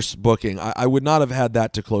reverse booking. I would not have had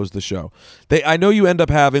that to close the show. I know you end up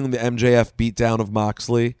having the MJF beatdown of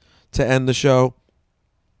Moxley to end the show,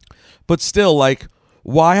 but still, like,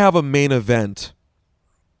 why have a main event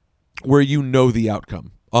where you know the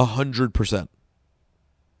outcome 100%?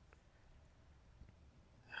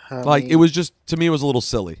 Like, it was just, to me, it was a little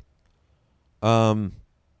silly. And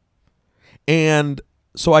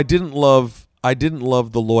so I didn't love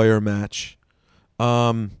the Lawyer match.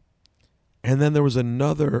 And then there was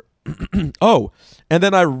another. Oh, and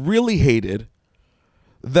then I really hated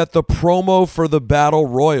that the promo for the Battle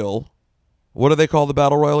Royal. What do they call the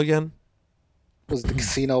Battle Royal again? Was it the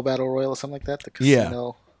Casino Battle Royal or something like that? The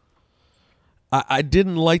Casino. Yeah. I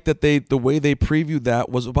didn't like that the way they previewed that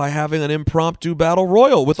was by having an impromptu Battle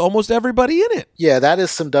Royal with almost everybody in it. Yeah, that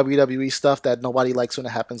is some WWE stuff that nobody likes when it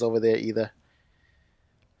happens over there either.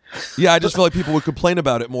 Yeah, I just feel like people would complain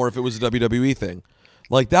about it more if it was a WWE thing.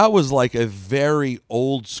 Like, that was like a very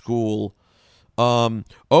old school,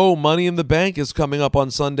 Money in the Bank is coming up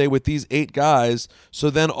on Sunday with these 8 guys, so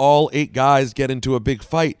then all 8 guys get into a big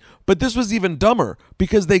fight. But this was even dumber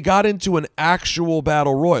because they got into an actual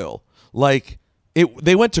Battle Royal. Like,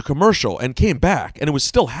 they went to commercial and came back, and it was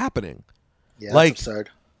still happening. Yeah, that's absurd.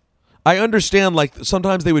 I understand, like,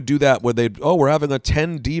 sometimes they would do that where we're having a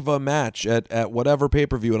 10 diva match at whatever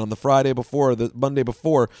pay-per-view, and on the Friday before, the Monday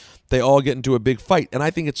before, they all get into a big fight, and I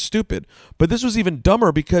think it's stupid. But this was even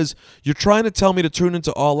dumber because you're trying to tell me to tune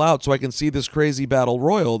into All Out so I can see this crazy Battle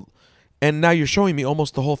Royal, and now you're showing me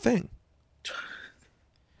almost the whole thing.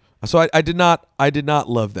 So I did not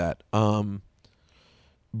love that.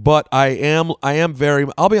 But I am very,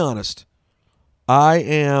 I'll be honest, I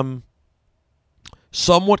am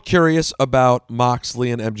somewhat curious about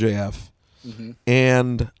Moxley and MJF,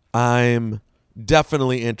 and I'm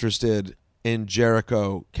definitely interested in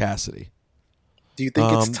Jericho Cassidy. Do you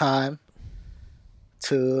think it's time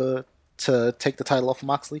to take the title off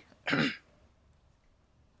Moxley?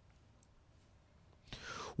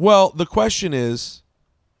 Well, the question is,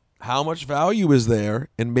 how much value is there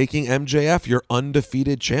in making MJF your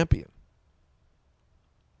undefeated champion?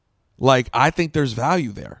 Like, I think there's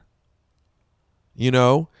value there.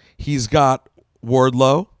 He's got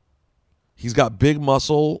Wardlow. He's got big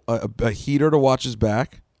muscle, a heater to watch his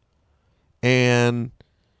back. And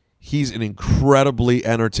he's an incredibly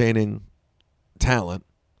entertaining talent.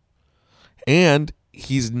 And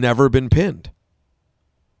he's never been pinned.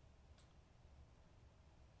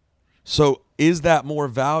 So is that more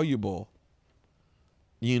valuable,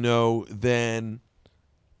 than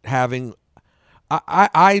having...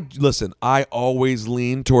 I listen, I always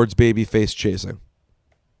lean towards babyface chasing.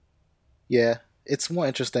 Yeah, it's more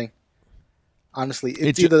interesting. Honestly,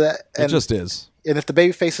 it's either that. It just is. And if the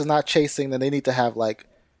babyface is not chasing, then they need to have like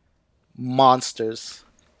monsters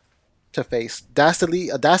to face.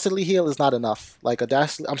 A dastardly heel is not enough. Like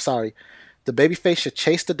I'm sorry. The babyface should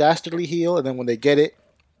chase the dastardly heel, and then when they get it,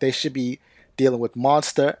 they should be dealing with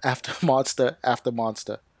monster after monster after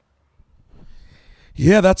monster.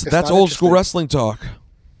 Yeah, that's old school wrestling talk.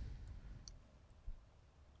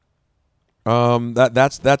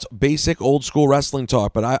 That's basic old school wrestling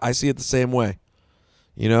talk, but I see it the same way.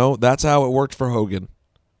 You know, that's how it worked for Hogan.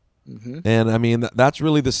 Mm-hmm. And I mean, that's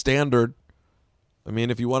really the standard. I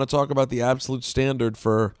mean, if you want to talk about the absolute standard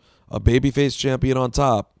for a babyface champion on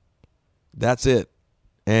top, that's it.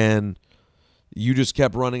 And you just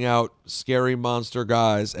kept running out scary monster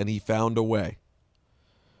guys, and he found a way.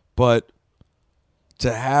 But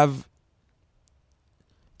to have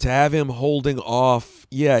him holding off,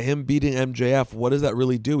 him beating MJF, what does that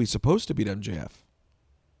really do? He's supposed to beat MJF.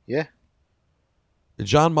 Yeah.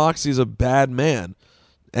 John Moxley's a bad man.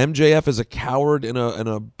 MJF is a coward in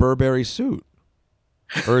a Burberry suit.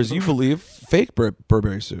 Or as you believe, fake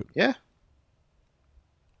Burberry suit. Yeah.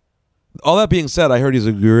 All that being said, I heard he's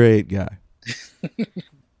a great guy.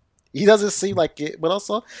 He doesn't seem like it, but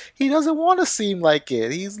also he doesn't want to seem like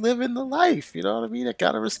it. He's living the life. You know what I mean? I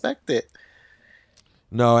gotta respect it.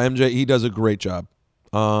 No, MJ, he does a great job.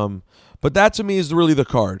 But that to me is really the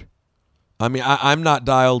card. I mean, I'm not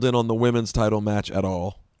dialed in on the women's title match at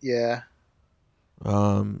all. Yeah.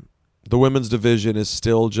 The women's division is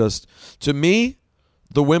still just, to me,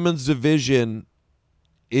 the women's division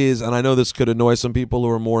is, and I know this could annoy some people who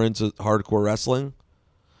are more into hardcore wrestling.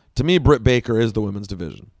 To me, Britt Baker is the women's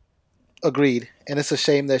division. Agreed. And it's a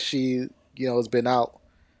shame that she, has been out.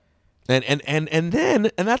 And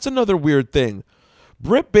that's another weird thing.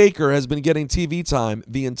 Britt Baker has been getting TV time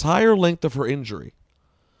the entire length of her injury.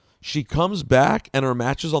 She comes back and her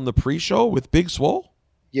matches on the pre-show with Big Swole?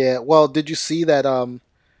 Yeah, well, did you see that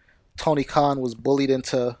Tony Khan was bullied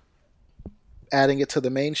into adding it to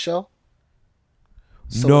the main show?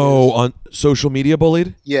 So on social media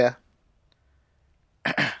bullied? Yeah.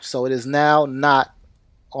 So it is now not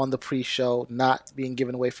on the pre-show, not being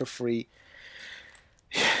given away for free.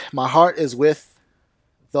 My heart is with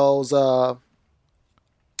those... my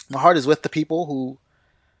heart is with the people who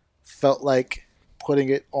felt like putting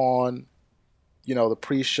it on, the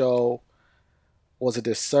pre-show was a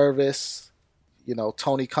disservice.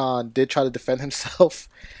 Tony Khan did try to defend himself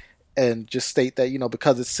and just state that,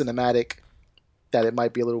 because it's cinematic, that it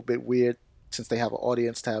might be a little bit weird since they have an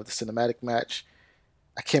audience to have the cinematic match.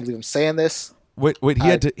 I can't believe I'm saying this. Wait,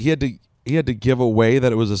 he had to give away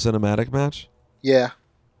that it was a cinematic match? Yeah,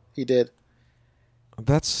 he did.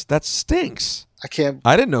 That stinks.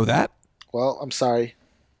 I didn't know that. Well, I'm sorry.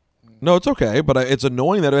 No, it's okay, but it's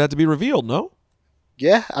annoying that it had to be revealed, no?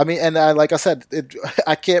 Yeah, I mean, and like I said,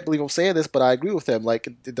 I can't believe I'm saying this, but I agree with him. Like,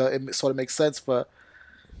 it sort of makes sense for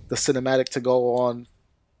the cinematic to go on.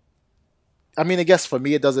 I mean, I guess for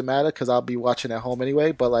me it doesn't matter because I'll be watching at home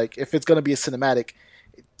anyway, but like, if it's going to be a cinematic,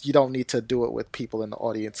 you don't need to do it with people in the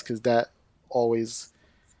audience because that always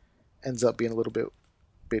ends up being a little bit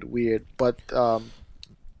weird. But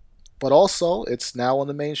also, it's now on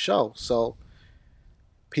the main show. So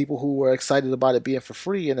people who were excited about it being for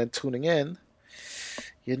free and then tuning in,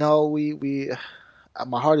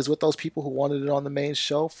 my heart is with those people who wanted it on the main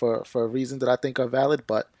show for reasons that I think are valid.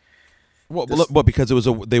 But because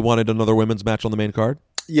they wanted another women's match on the main card?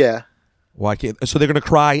 Yeah. Why can't? So they're going to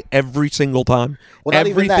cry every single time. Well,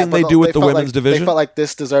 everything they do with the women's division. They felt like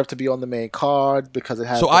this deserved to be on the main card because it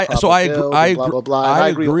has. I agree. Blah blah blah. I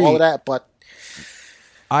agree with all of that, but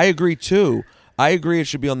I agree too. I agree it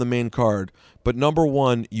should be on the main card. But number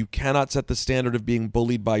one, you cannot set the standard of being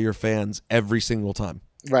bullied by your fans every single time.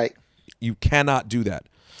 Right. You cannot do that.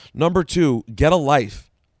 Number two, get a life.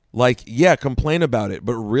 Like, yeah, complain about it,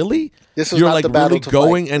 but really, you're like really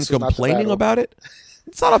going and complaining about it.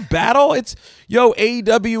 It's not a battle. It's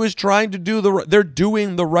AEW is trying to they're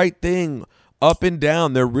doing the right thing up and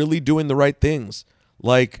down. They're really doing the right things.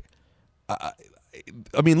 Like, I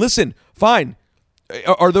mean, listen, fine.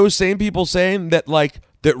 Are those same people saying that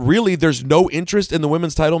that really there's no interest in the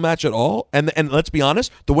women's title match at all? And let's be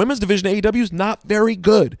honest, the women's division of AEW is not very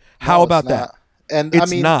good. How about that? And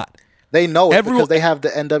it's not. They know it because they have the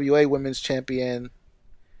NWA Women's Champion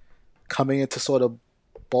coming in to sort of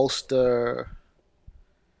bolster.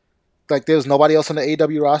 Like, there's nobody else on the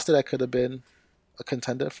AEW roster that could have been a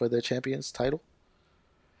contender for their champion's title.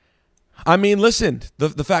 I mean, listen,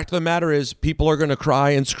 the fact of the matter is people are going to cry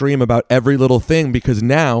and scream about every little thing because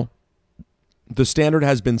now the standard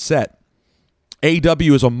has been set.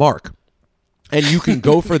 AEW is a mark, and you can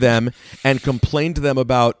go for them and complain to them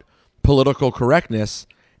about political correctness,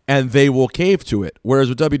 and they will cave to it. Whereas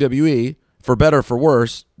with WWE, for better or for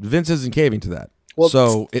worse, Vince isn't caving to that. Well,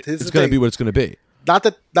 so here's it's the going to thing. be what it's going to be. Not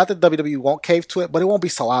that WWE won't cave to it, but it won't be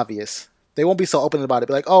so obvious. They won't be so open about it.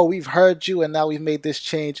 Be like, oh, we've heard you, and now we've made this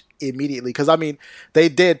change immediately. Because I mean, they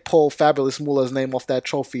did pull Fabulous Moolah's name off that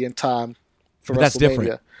trophy in time for But that's WrestleMania.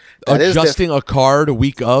 different. That is Adjusting different. a card a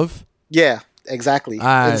week of. Yeah, exactly.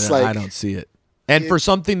 I It's like, don't see it. And for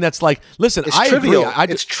something that's like, listen, it's I trivial.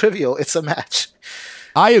 agree. It's trivial. It's a match.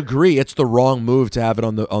 I agree. It's the wrong move to have it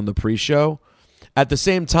on the pre-show. At the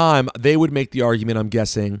same time, they would make the argument, I'm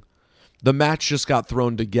guessing, the match just got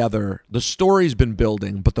thrown together. The story's been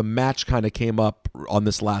building, but the match kind of came up on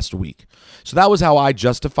this last week. So that was how I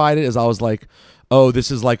justified it, is I was like, oh,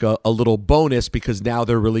 this is like a little bonus because now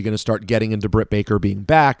they're really going to start getting into Britt Baker being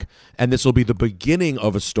back, and this will be the beginning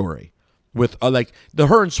of a story. With like the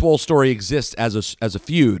Her and Swole story exists as a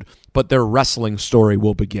feud, but their wrestling story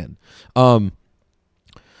will begin.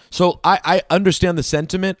 So I understand the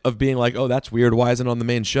sentiment of being like, oh, that's weird. Why isn't it on the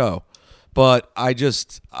main show? But I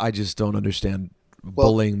just don't understand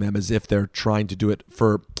bullying them as if they're trying to do it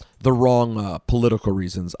for the wrong political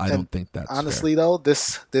reasons. I don't think that's honestly fair. though.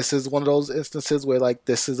 This is one of those instances where like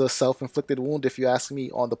this is a self-inflicted wound, if you ask me,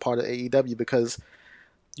 on the part of AEW, because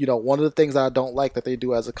one of the things I don't like that they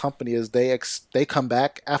do as a company is they come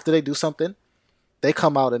back after they do something, they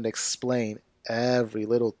come out and explain every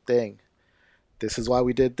little thing. This is why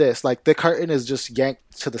we did this. Like, the curtain is just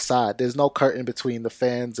yanked to the side. There's no curtain between the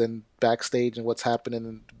fans and backstage and what's happening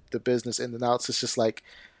in the business in and outs. It's just like,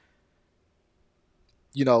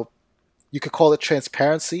 you could call it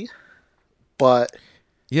transparency, but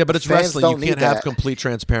yeah, but it's wrestling. You can't have complete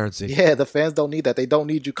transparency. Yeah, the fans don't need that. They don't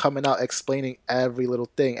need you coming out explaining every little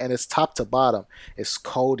thing. And it's top to bottom. It's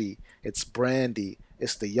Cody. It's Brandy.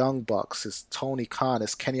 It's the Young Bucks. It's Tony Khan.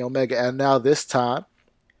 It's Kenny Omega. And now this time,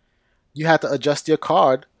 you had to adjust your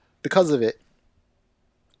card because of it.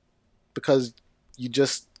 Because you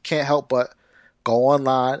just can't help but go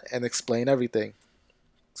online and explain everything.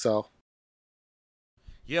 So.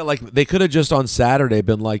 Yeah, like they could have just on Saturday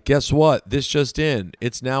been like, guess what? This just in.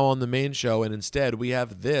 It's now on the main show, and instead we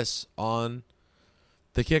have this on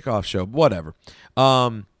the kickoff show. Whatever.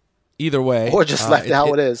 Either way. Or just left it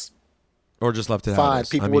how it is. Or just left it fine. how it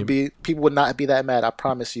is. People would not be that mad. I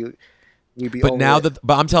promise you. But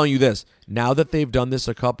I'm telling you this, now that they've done this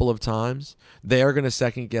a couple of times, they are going to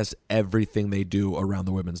second guess everything they do around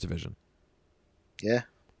the women's division. Yeah.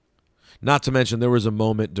 Not to mention, there was a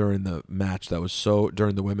moment during the match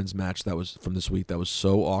during the women's match that was from this week that was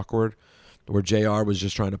so awkward, where JR was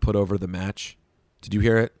just trying to put over the match. Did you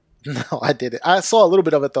hear it? No, I didn't. I saw a little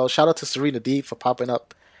bit of it though. Shout out to Serena Deeb for popping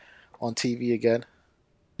up on TV again.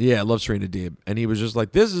 Yeah, I love Serena Deeb, and he was just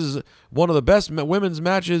like, "This is one of the best women's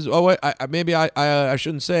matches." Oh wait, I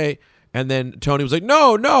shouldn't say. And then Tony was like,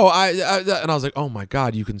 "No, and I was like, "Oh my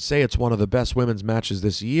God, you can say it's one of the best women's matches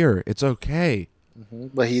this year. It's okay." Mm-hmm.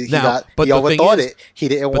 But he overthought it. He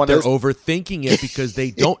didn't want to. to. They're overthinking it because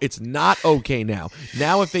they don't. It's not okay now.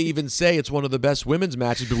 Now, if they even say it's one of the best women's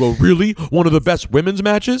matches, people go, "Really? One of the best women's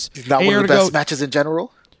matches? It's not one of the best matches in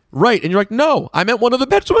general." Right, and you're like, "No, I meant one of the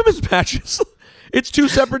best women's matches." It's two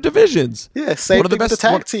separate divisions. Yeah, same thing with the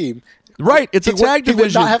tag team. Right, it's a tag division. He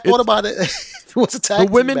would not have thought about it if it was a tag team.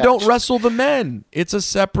 The women match. don't wrestle the men. It's a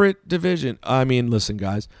separate division. I mean, listen,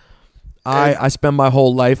 guys. I spend my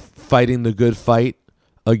whole life fighting the good fight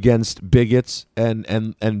against bigots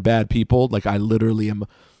and bad people. Like, I literally am.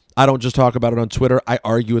 I don't just talk about it on Twitter. I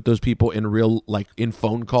argue with those people in real, like, in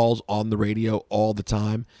phone calls, on the radio all the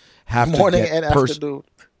time. Morning and afternoon.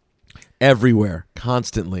 Everywhere,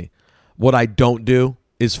 constantly. What I don't do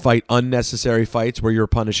is fight unnecessary fights where you're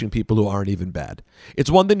punishing people who aren't even bad.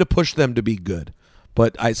 It's one thing to push them to be good,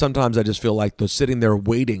 but sometimes I just feel like they're sitting there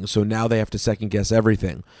waiting, so now they have to second guess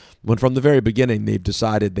everything. When from the very beginning they've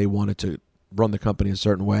decided they wanted to run the company a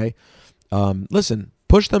certain way. Listen,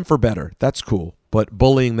 push them for better. That's cool. But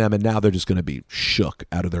bullying them, and now they're just going to be shook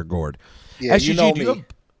out of their gourd. Yeah, SGG, you know me.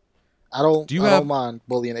 I don't mind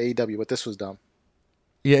bullying AEW, but this was dumb.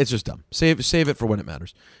 Yeah, it's just dumb. Save it for when it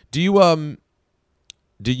matters. Do you have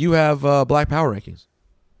Black Power rankings?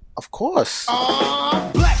 Of course.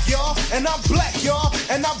 I'm black, y'all, and I'm black, y'all,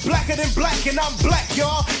 and I'm blacker than black, and I'm black,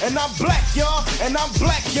 y'all, and I'm black, y'all, and I'm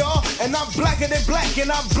black, y'all, and I'm blacker than black,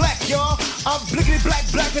 and I'm black, y'all. I'm blickety black,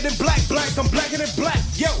 blacker than black, I'm blacker than black,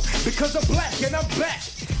 yo, because I'm black and I'm back.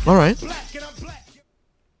 All right. Black and I'm black.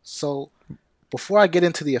 So, before I get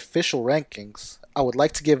into the official rankings, I would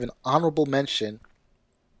like to give an honorable mention.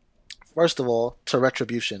 First of all, to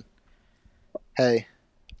Retribution. Hey,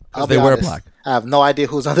 I'll be wear honest, black. I have no idea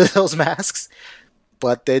who's under those masks,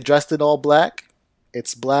 but they're dressed in all black.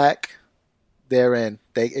 It's black. they're in.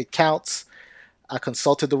 It counts. I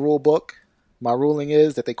consulted the rule book. My ruling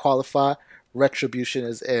is that they qualify. Retribution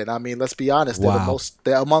is in. I mean, let's be honest. Wow.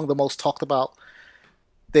 They're among the most talked about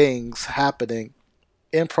things happening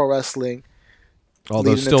in pro wrestling.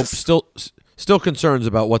 Although still concerns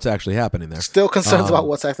about what's actually happening there. Still concerns about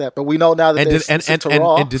what's actually happening. But we know now that they're exclusive to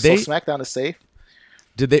Raw, so SmackDown is safe.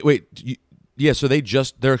 Did they wait? Yeah, so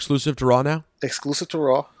they're exclusive to Raw now. Exclusive to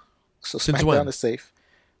Raw, so Since SmackDown when? is safe.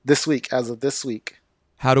 This week, as of this week.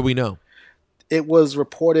 How do we know? It was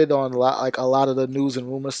reported on a lot of the news and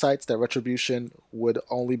rumor sites that Retribution would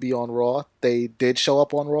only be on Raw. They did show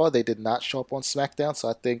up on Raw. They did not show up on SmackDown. So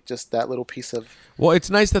I think just that little piece of... Well, it's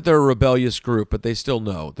nice that they're a rebellious group, but they still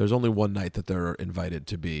know there's only one night that they're invited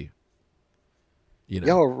to be.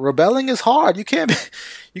 Yo, rebelling is hard. You can't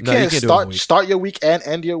start your week and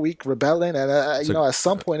end your week rebelling, and at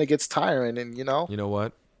some point it gets tiring. And you know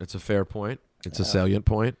what? It's a fair point. It's a salient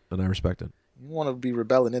point, and I respect it. You want to be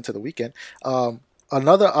rebelling into the weekend.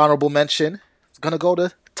 Another honorable mention is gonna go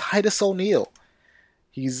to Titus O'Neil.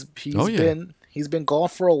 He's been gone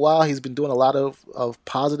for a while. He's been doing a lot of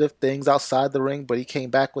positive things outside the ring, but he came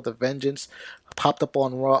back with a vengeance. Popped up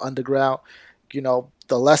on Raw Underground. The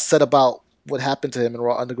less said about what happened to him in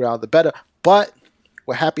Raw Underground, the better. But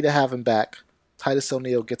we're happy to have him back. Titus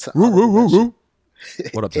O'Neil gets an honorable mention.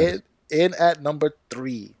 What up, Titus? In at number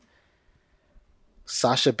 3.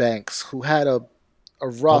 Sasha Banks, who had a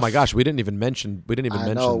rough... Oh my gosh, we didn't even mention.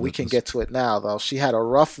 I know, we can get to it now, though. She had a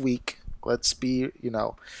rough week. Let's be, a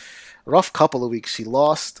rough couple of weeks. She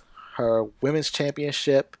lost her women's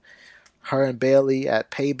championship. Her and Bayley at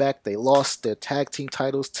Payback, they lost their tag team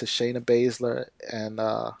titles to Shayna Baszler and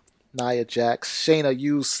Nia Jax. Shayna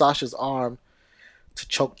used Sasha's arm to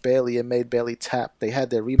choke Bayley and made Bayley tap. They had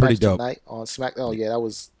their rematch tonight on SmackDown. Oh yeah, that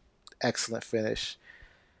was excellent finish.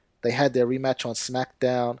 They had their rematch on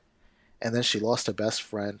SmackDown, and then she lost her best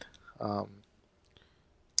friend.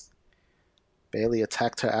 Bayley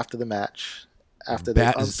attacked her after the match, after they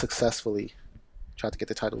unsuccessfully tried to get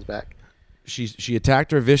the titles back. She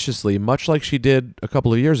attacked her viciously, much like she did a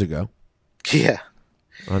couple of years ago. Yeah.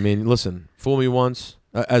 I mean, listen, fool me once.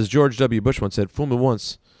 As George W. Bush once said, fool me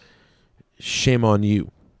once, shame on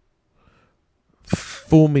you.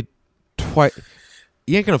 Fool me twice.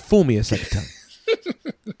 You ain't going to fool me a second time.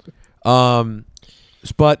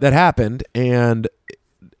 But that happened, and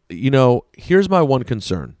here's my one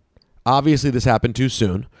concern. Obviously, this happened too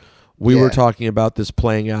soon. We were talking about this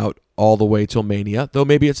playing out all the way till Mania, though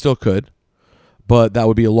maybe it still could, but that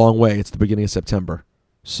would be a long way. It's the beginning of September,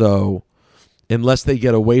 so unless they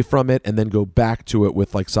get away from it and then go back to it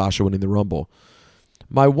with like Sasha winning the Rumble,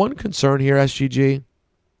 my one concern here, SGG,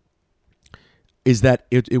 is that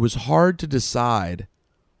it was hard to decide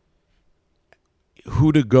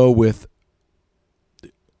who to go with,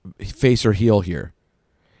 face or heel here.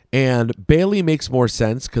 And Bayley makes more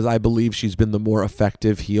sense because I believe she's been the more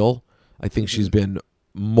effective heel. I think she's been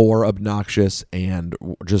more obnoxious and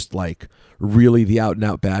just like really the out and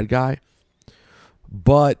out bad guy.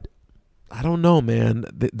 But I don't know, man.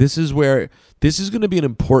 This is going to be an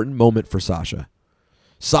important moment for Sasha.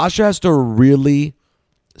 Sasha has to really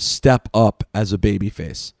step up as a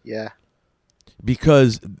babyface. Yeah.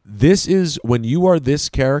 Because this is when you are this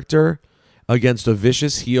character against a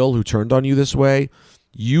vicious heel who turned on you this way,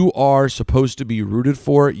 you are supposed to be rooted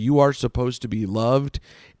for. You are supposed to be loved,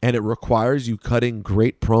 and it requires you cutting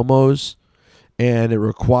great promos, and it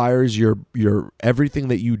requires your everything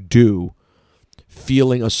that you do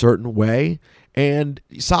feeling a certain way. And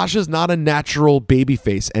Sasha's not a natural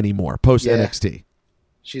babyface anymore post NXT.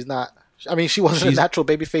 She's not. I mean, she wasn't a natural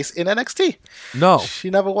babyface in NXT. No, she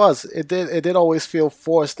never was. It did always feel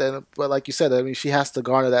forced, but like you said, I mean, she has to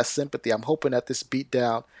garner that sympathy. I'm hoping that this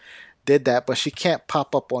beatdown did that, but she can't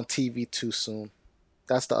pop up on TV too soon.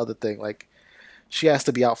 That's the other thing. Like, she has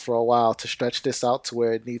to be out for a while to stretch this out to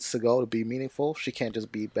where it needs to go to be meaningful. She can't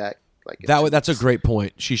just be back. Like that's a great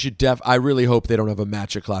point. She should I really hope they don't have a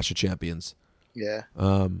match at Clash of Champions. Yeah.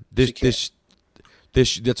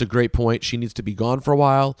 That's a great point. She needs to be gone for a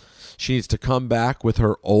while. She needs to come back with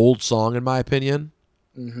her old song, in my opinion.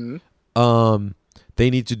 Mm-hmm. They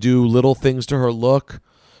need to do little things to her look,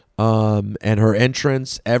 and her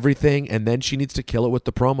entrance, everything, and then she needs to kill it with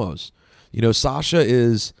the promos. Sasha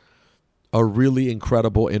is a really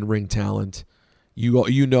incredible in-ring talent.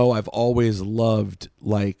 I've always loved,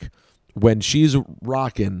 like, when she's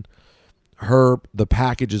rocking, the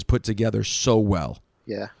package is put together so well.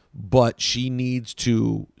 Yeah. But she needs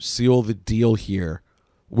to seal the deal here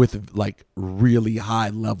with like really high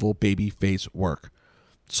level babyface work.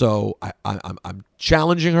 So I'm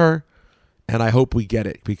challenging her, and I hope we get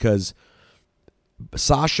it, because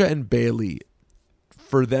Sasha and Bayley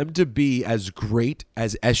for them to be as great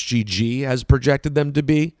as SGG has projected them to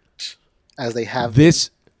be, as they have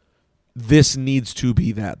this needs to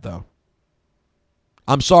be that, though.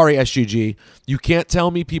 I'm sorry, SGG. You can't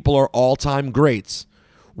tell me people are all-time greats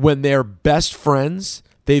when they're best friends.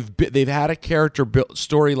 They've had a character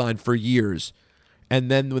storyline for years,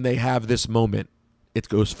 and then when they have this moment, it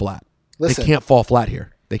goes flat. Listen, they can't fall flat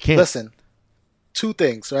here. They can't. Listen, two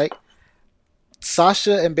things, right?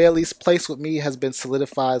 Sasha and Bayley's place with me has been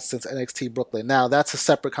solidified since NXT Brooklyn. Now, that's a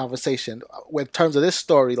separate conversation. In terms of this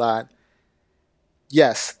storyline,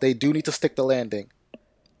 yes, they do need to stick the landing.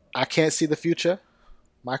 I can't see the future.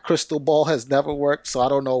 My crystal ball has never worked, so I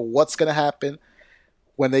don't know what's going to happen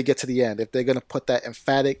when they get to the end. If they're going to put that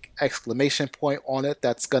emphatic exclamation point on it,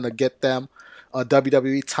 that's going to get them a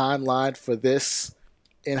WWE timeline for this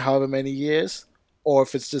in however many years, or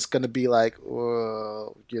if it's just going to be like,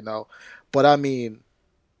 But I mean,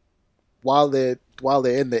 while they're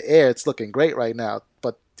in the air, it's looking great right now.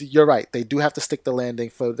 But you're right; they do have to stick the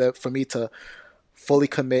landing for me to fully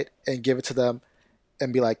commit and give it to them,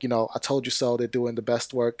 and be like, I told you so. They're doing the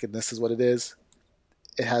best work, and this is what it is.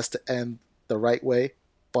 It has to end the right way.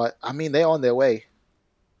 But I mean, they're on their way.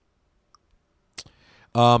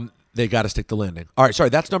 They got to stick the landing. All right, sorry,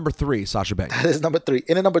 that's number 3, Sasha Banks. That is number 3.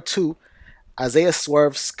 In at number 2, Isaiah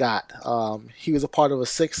Swerve Scott. He was a part of a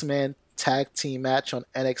 6-man tag team match on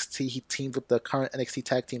NXT. He teamed with the current NXT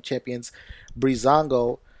tag team champions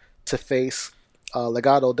Breezango to face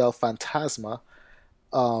Legado del Fantasma.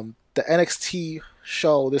 The NXT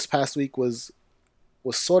show this past week was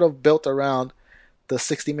sort of built around the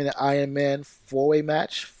 60-minute Iron Man 4-way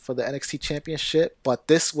match for the NXT Championship, but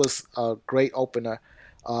this was a great opener.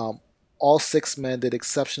 All 6 men did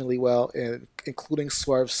exceptionally well, including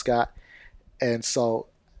Swerve Scott, and so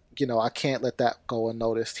I can't let that go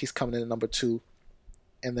unnoticed. He's coming in at number 2,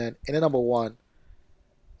 and then in at number 1,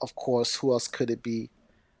 of course, who else could it be?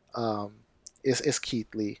 It's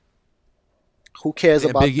Keith Lee. Who cares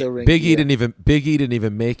about the ring? Big E didn't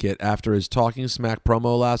even make it after his Talking Smack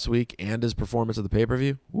promo last week and his performance at the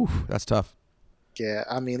pay-per-view. Oof, that's tough. Yeah,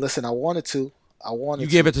 I mean, listen, I wanted to. You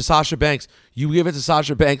gave it to Sasha Banks. You gave it to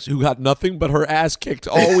Sasha Banks, who got nothing but her ass kicked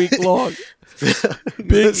all week long.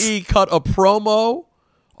 Big E cut a promo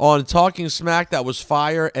on Talking Smack that was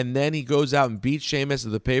fire, and then he goes out and beats Sheamus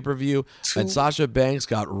at the pay-per-view, and Sasha Banks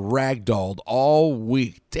got ragdolled all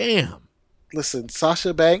week. Damn. Listen,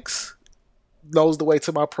 Sasha Banks knows the way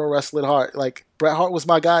to my pro wrestling heart. Like, Bret Hart was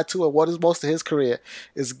my guy too, and what is most of his career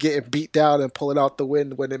is getting beat down and pulling out the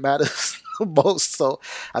win when it matters most. So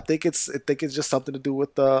I think it's just something to do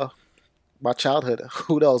with my childhood.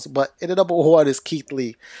 Who knows? But in the number 1 is Keith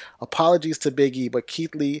Lee. Apologies to Big E, but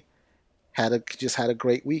Keith Lee just had a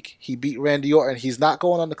great week. He beat Randy Orton. He's not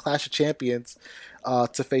going on the Clash of Champions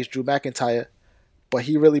to face Drew McIntyre, but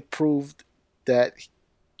he really proved that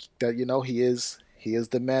he is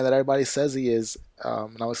the man that everybody says he is.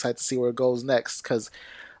 And I'm excited to see where it goes next, because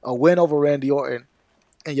a win over Randy Orton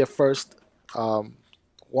in your first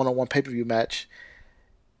one-on-one pay-per-view match,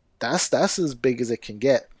 that's as big as it can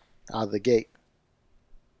get out of the gate.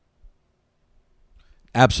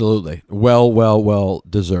 Absolutely. Well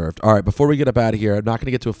deserved. All right, before we get up out of here, I'm not going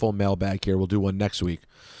to get to a full mailbag here. We'll do one next week.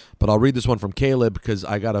 But I'll read this one from Caleb because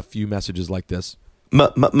I got a few messages like this.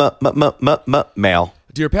 Mail.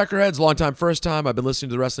 Dear Peckerheads, long time, first time. I've been listening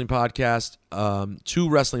to the wrestling podcast, 2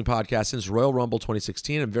 wrestling podcasts since Royal Rumble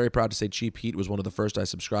 2016. I'm very proud to say Cheap Heat was one of the first I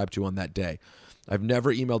subscribed to on that day. I've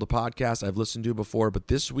never emailed a podcast I've listened to before, but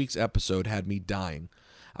this week's episode had me dying.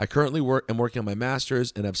 I currently am working on my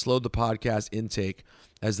master's and have slowed the podcast intake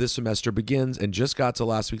as this semester begins, and just got to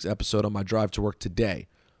last week's episode on my drive to work today,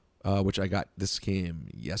 which this came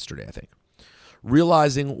yesterday, I think.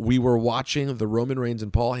 Realizing we were watching the Roman Reigns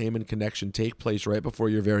and Paul Heyman connection take place right before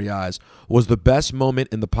your very eyes was the best moment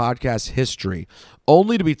in the podcast history,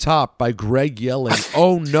 only to be topped by Greg yelling,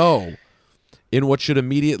 "Oh no," in what should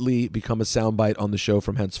immediately become a soundbite on the show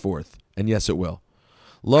from henceforth. And yes, it will.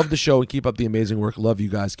 Love the show and keep up the amazing work. Love you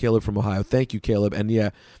guys. Caleb from Ohio. Thank you, Caleb. And yeah,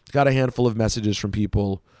 got a handful of messages from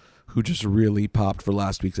people who just really popped for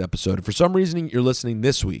last week's episode. If for some reason you're listening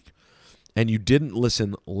this week and you didn't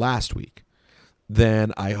listen last week,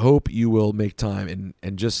 then I hope you will make time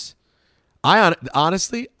and just,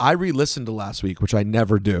 honestly, I re-listened to last week, which I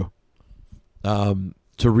never do, to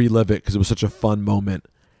relive it because it was such a fun moment.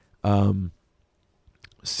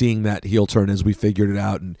 Seeing that heel turn as we figured it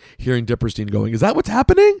out and hearing Dipperstein going, "Is that what's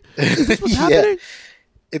happening? Is this what's happening?"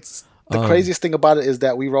 It's the craziest thing about it is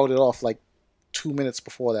that we wrote it off like 2 minutes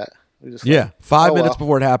before that. We just 5 minutes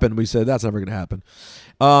before it happened, we said that's never going to happen.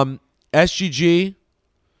 SGG,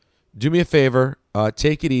 do me a favor,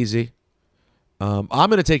 take it easy. I'm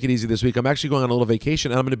going to take it easy this week. I'm actually going on a little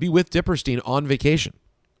vacation, and I'm going to be with Dipperstein on vacation.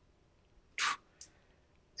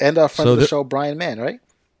 And our friend of the show, Brian Mann, right?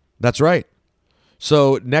 That's right.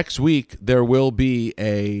 So next week there will be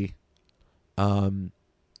a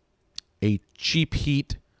cheap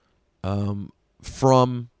heat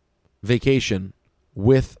from vacation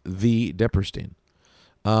with the Dipperstein.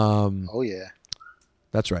 Oh yeah,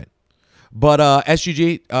 that's right. But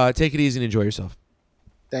SUG, take it easy and enjoy yourself.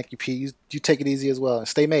 Thank you, P. You take it easy as well.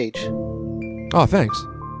 Stay mage. Oh, thanks.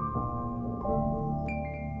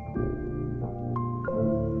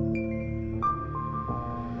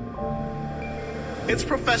 It's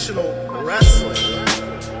professional wrestling.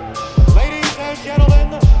 Ladies and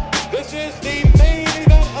gentlemen, this is the main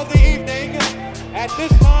event of the evening. At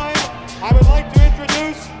this time, I would like to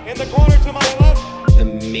introduce, in the corner to my left, The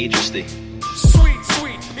Majesty. Sweet,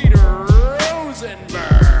 sweet Peter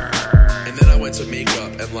Rosenberg. And then I went to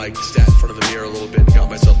makeup and sat in front of the mirror a little bit and got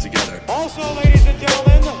myself together. Also, ladies and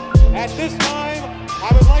gentlemen, at this time, I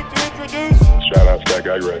would like to introduce... Shout out to that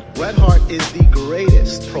guy, Red. Bret Hart is the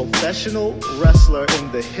greatest professional wrestler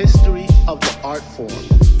in the history of the art form.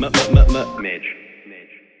 Midge.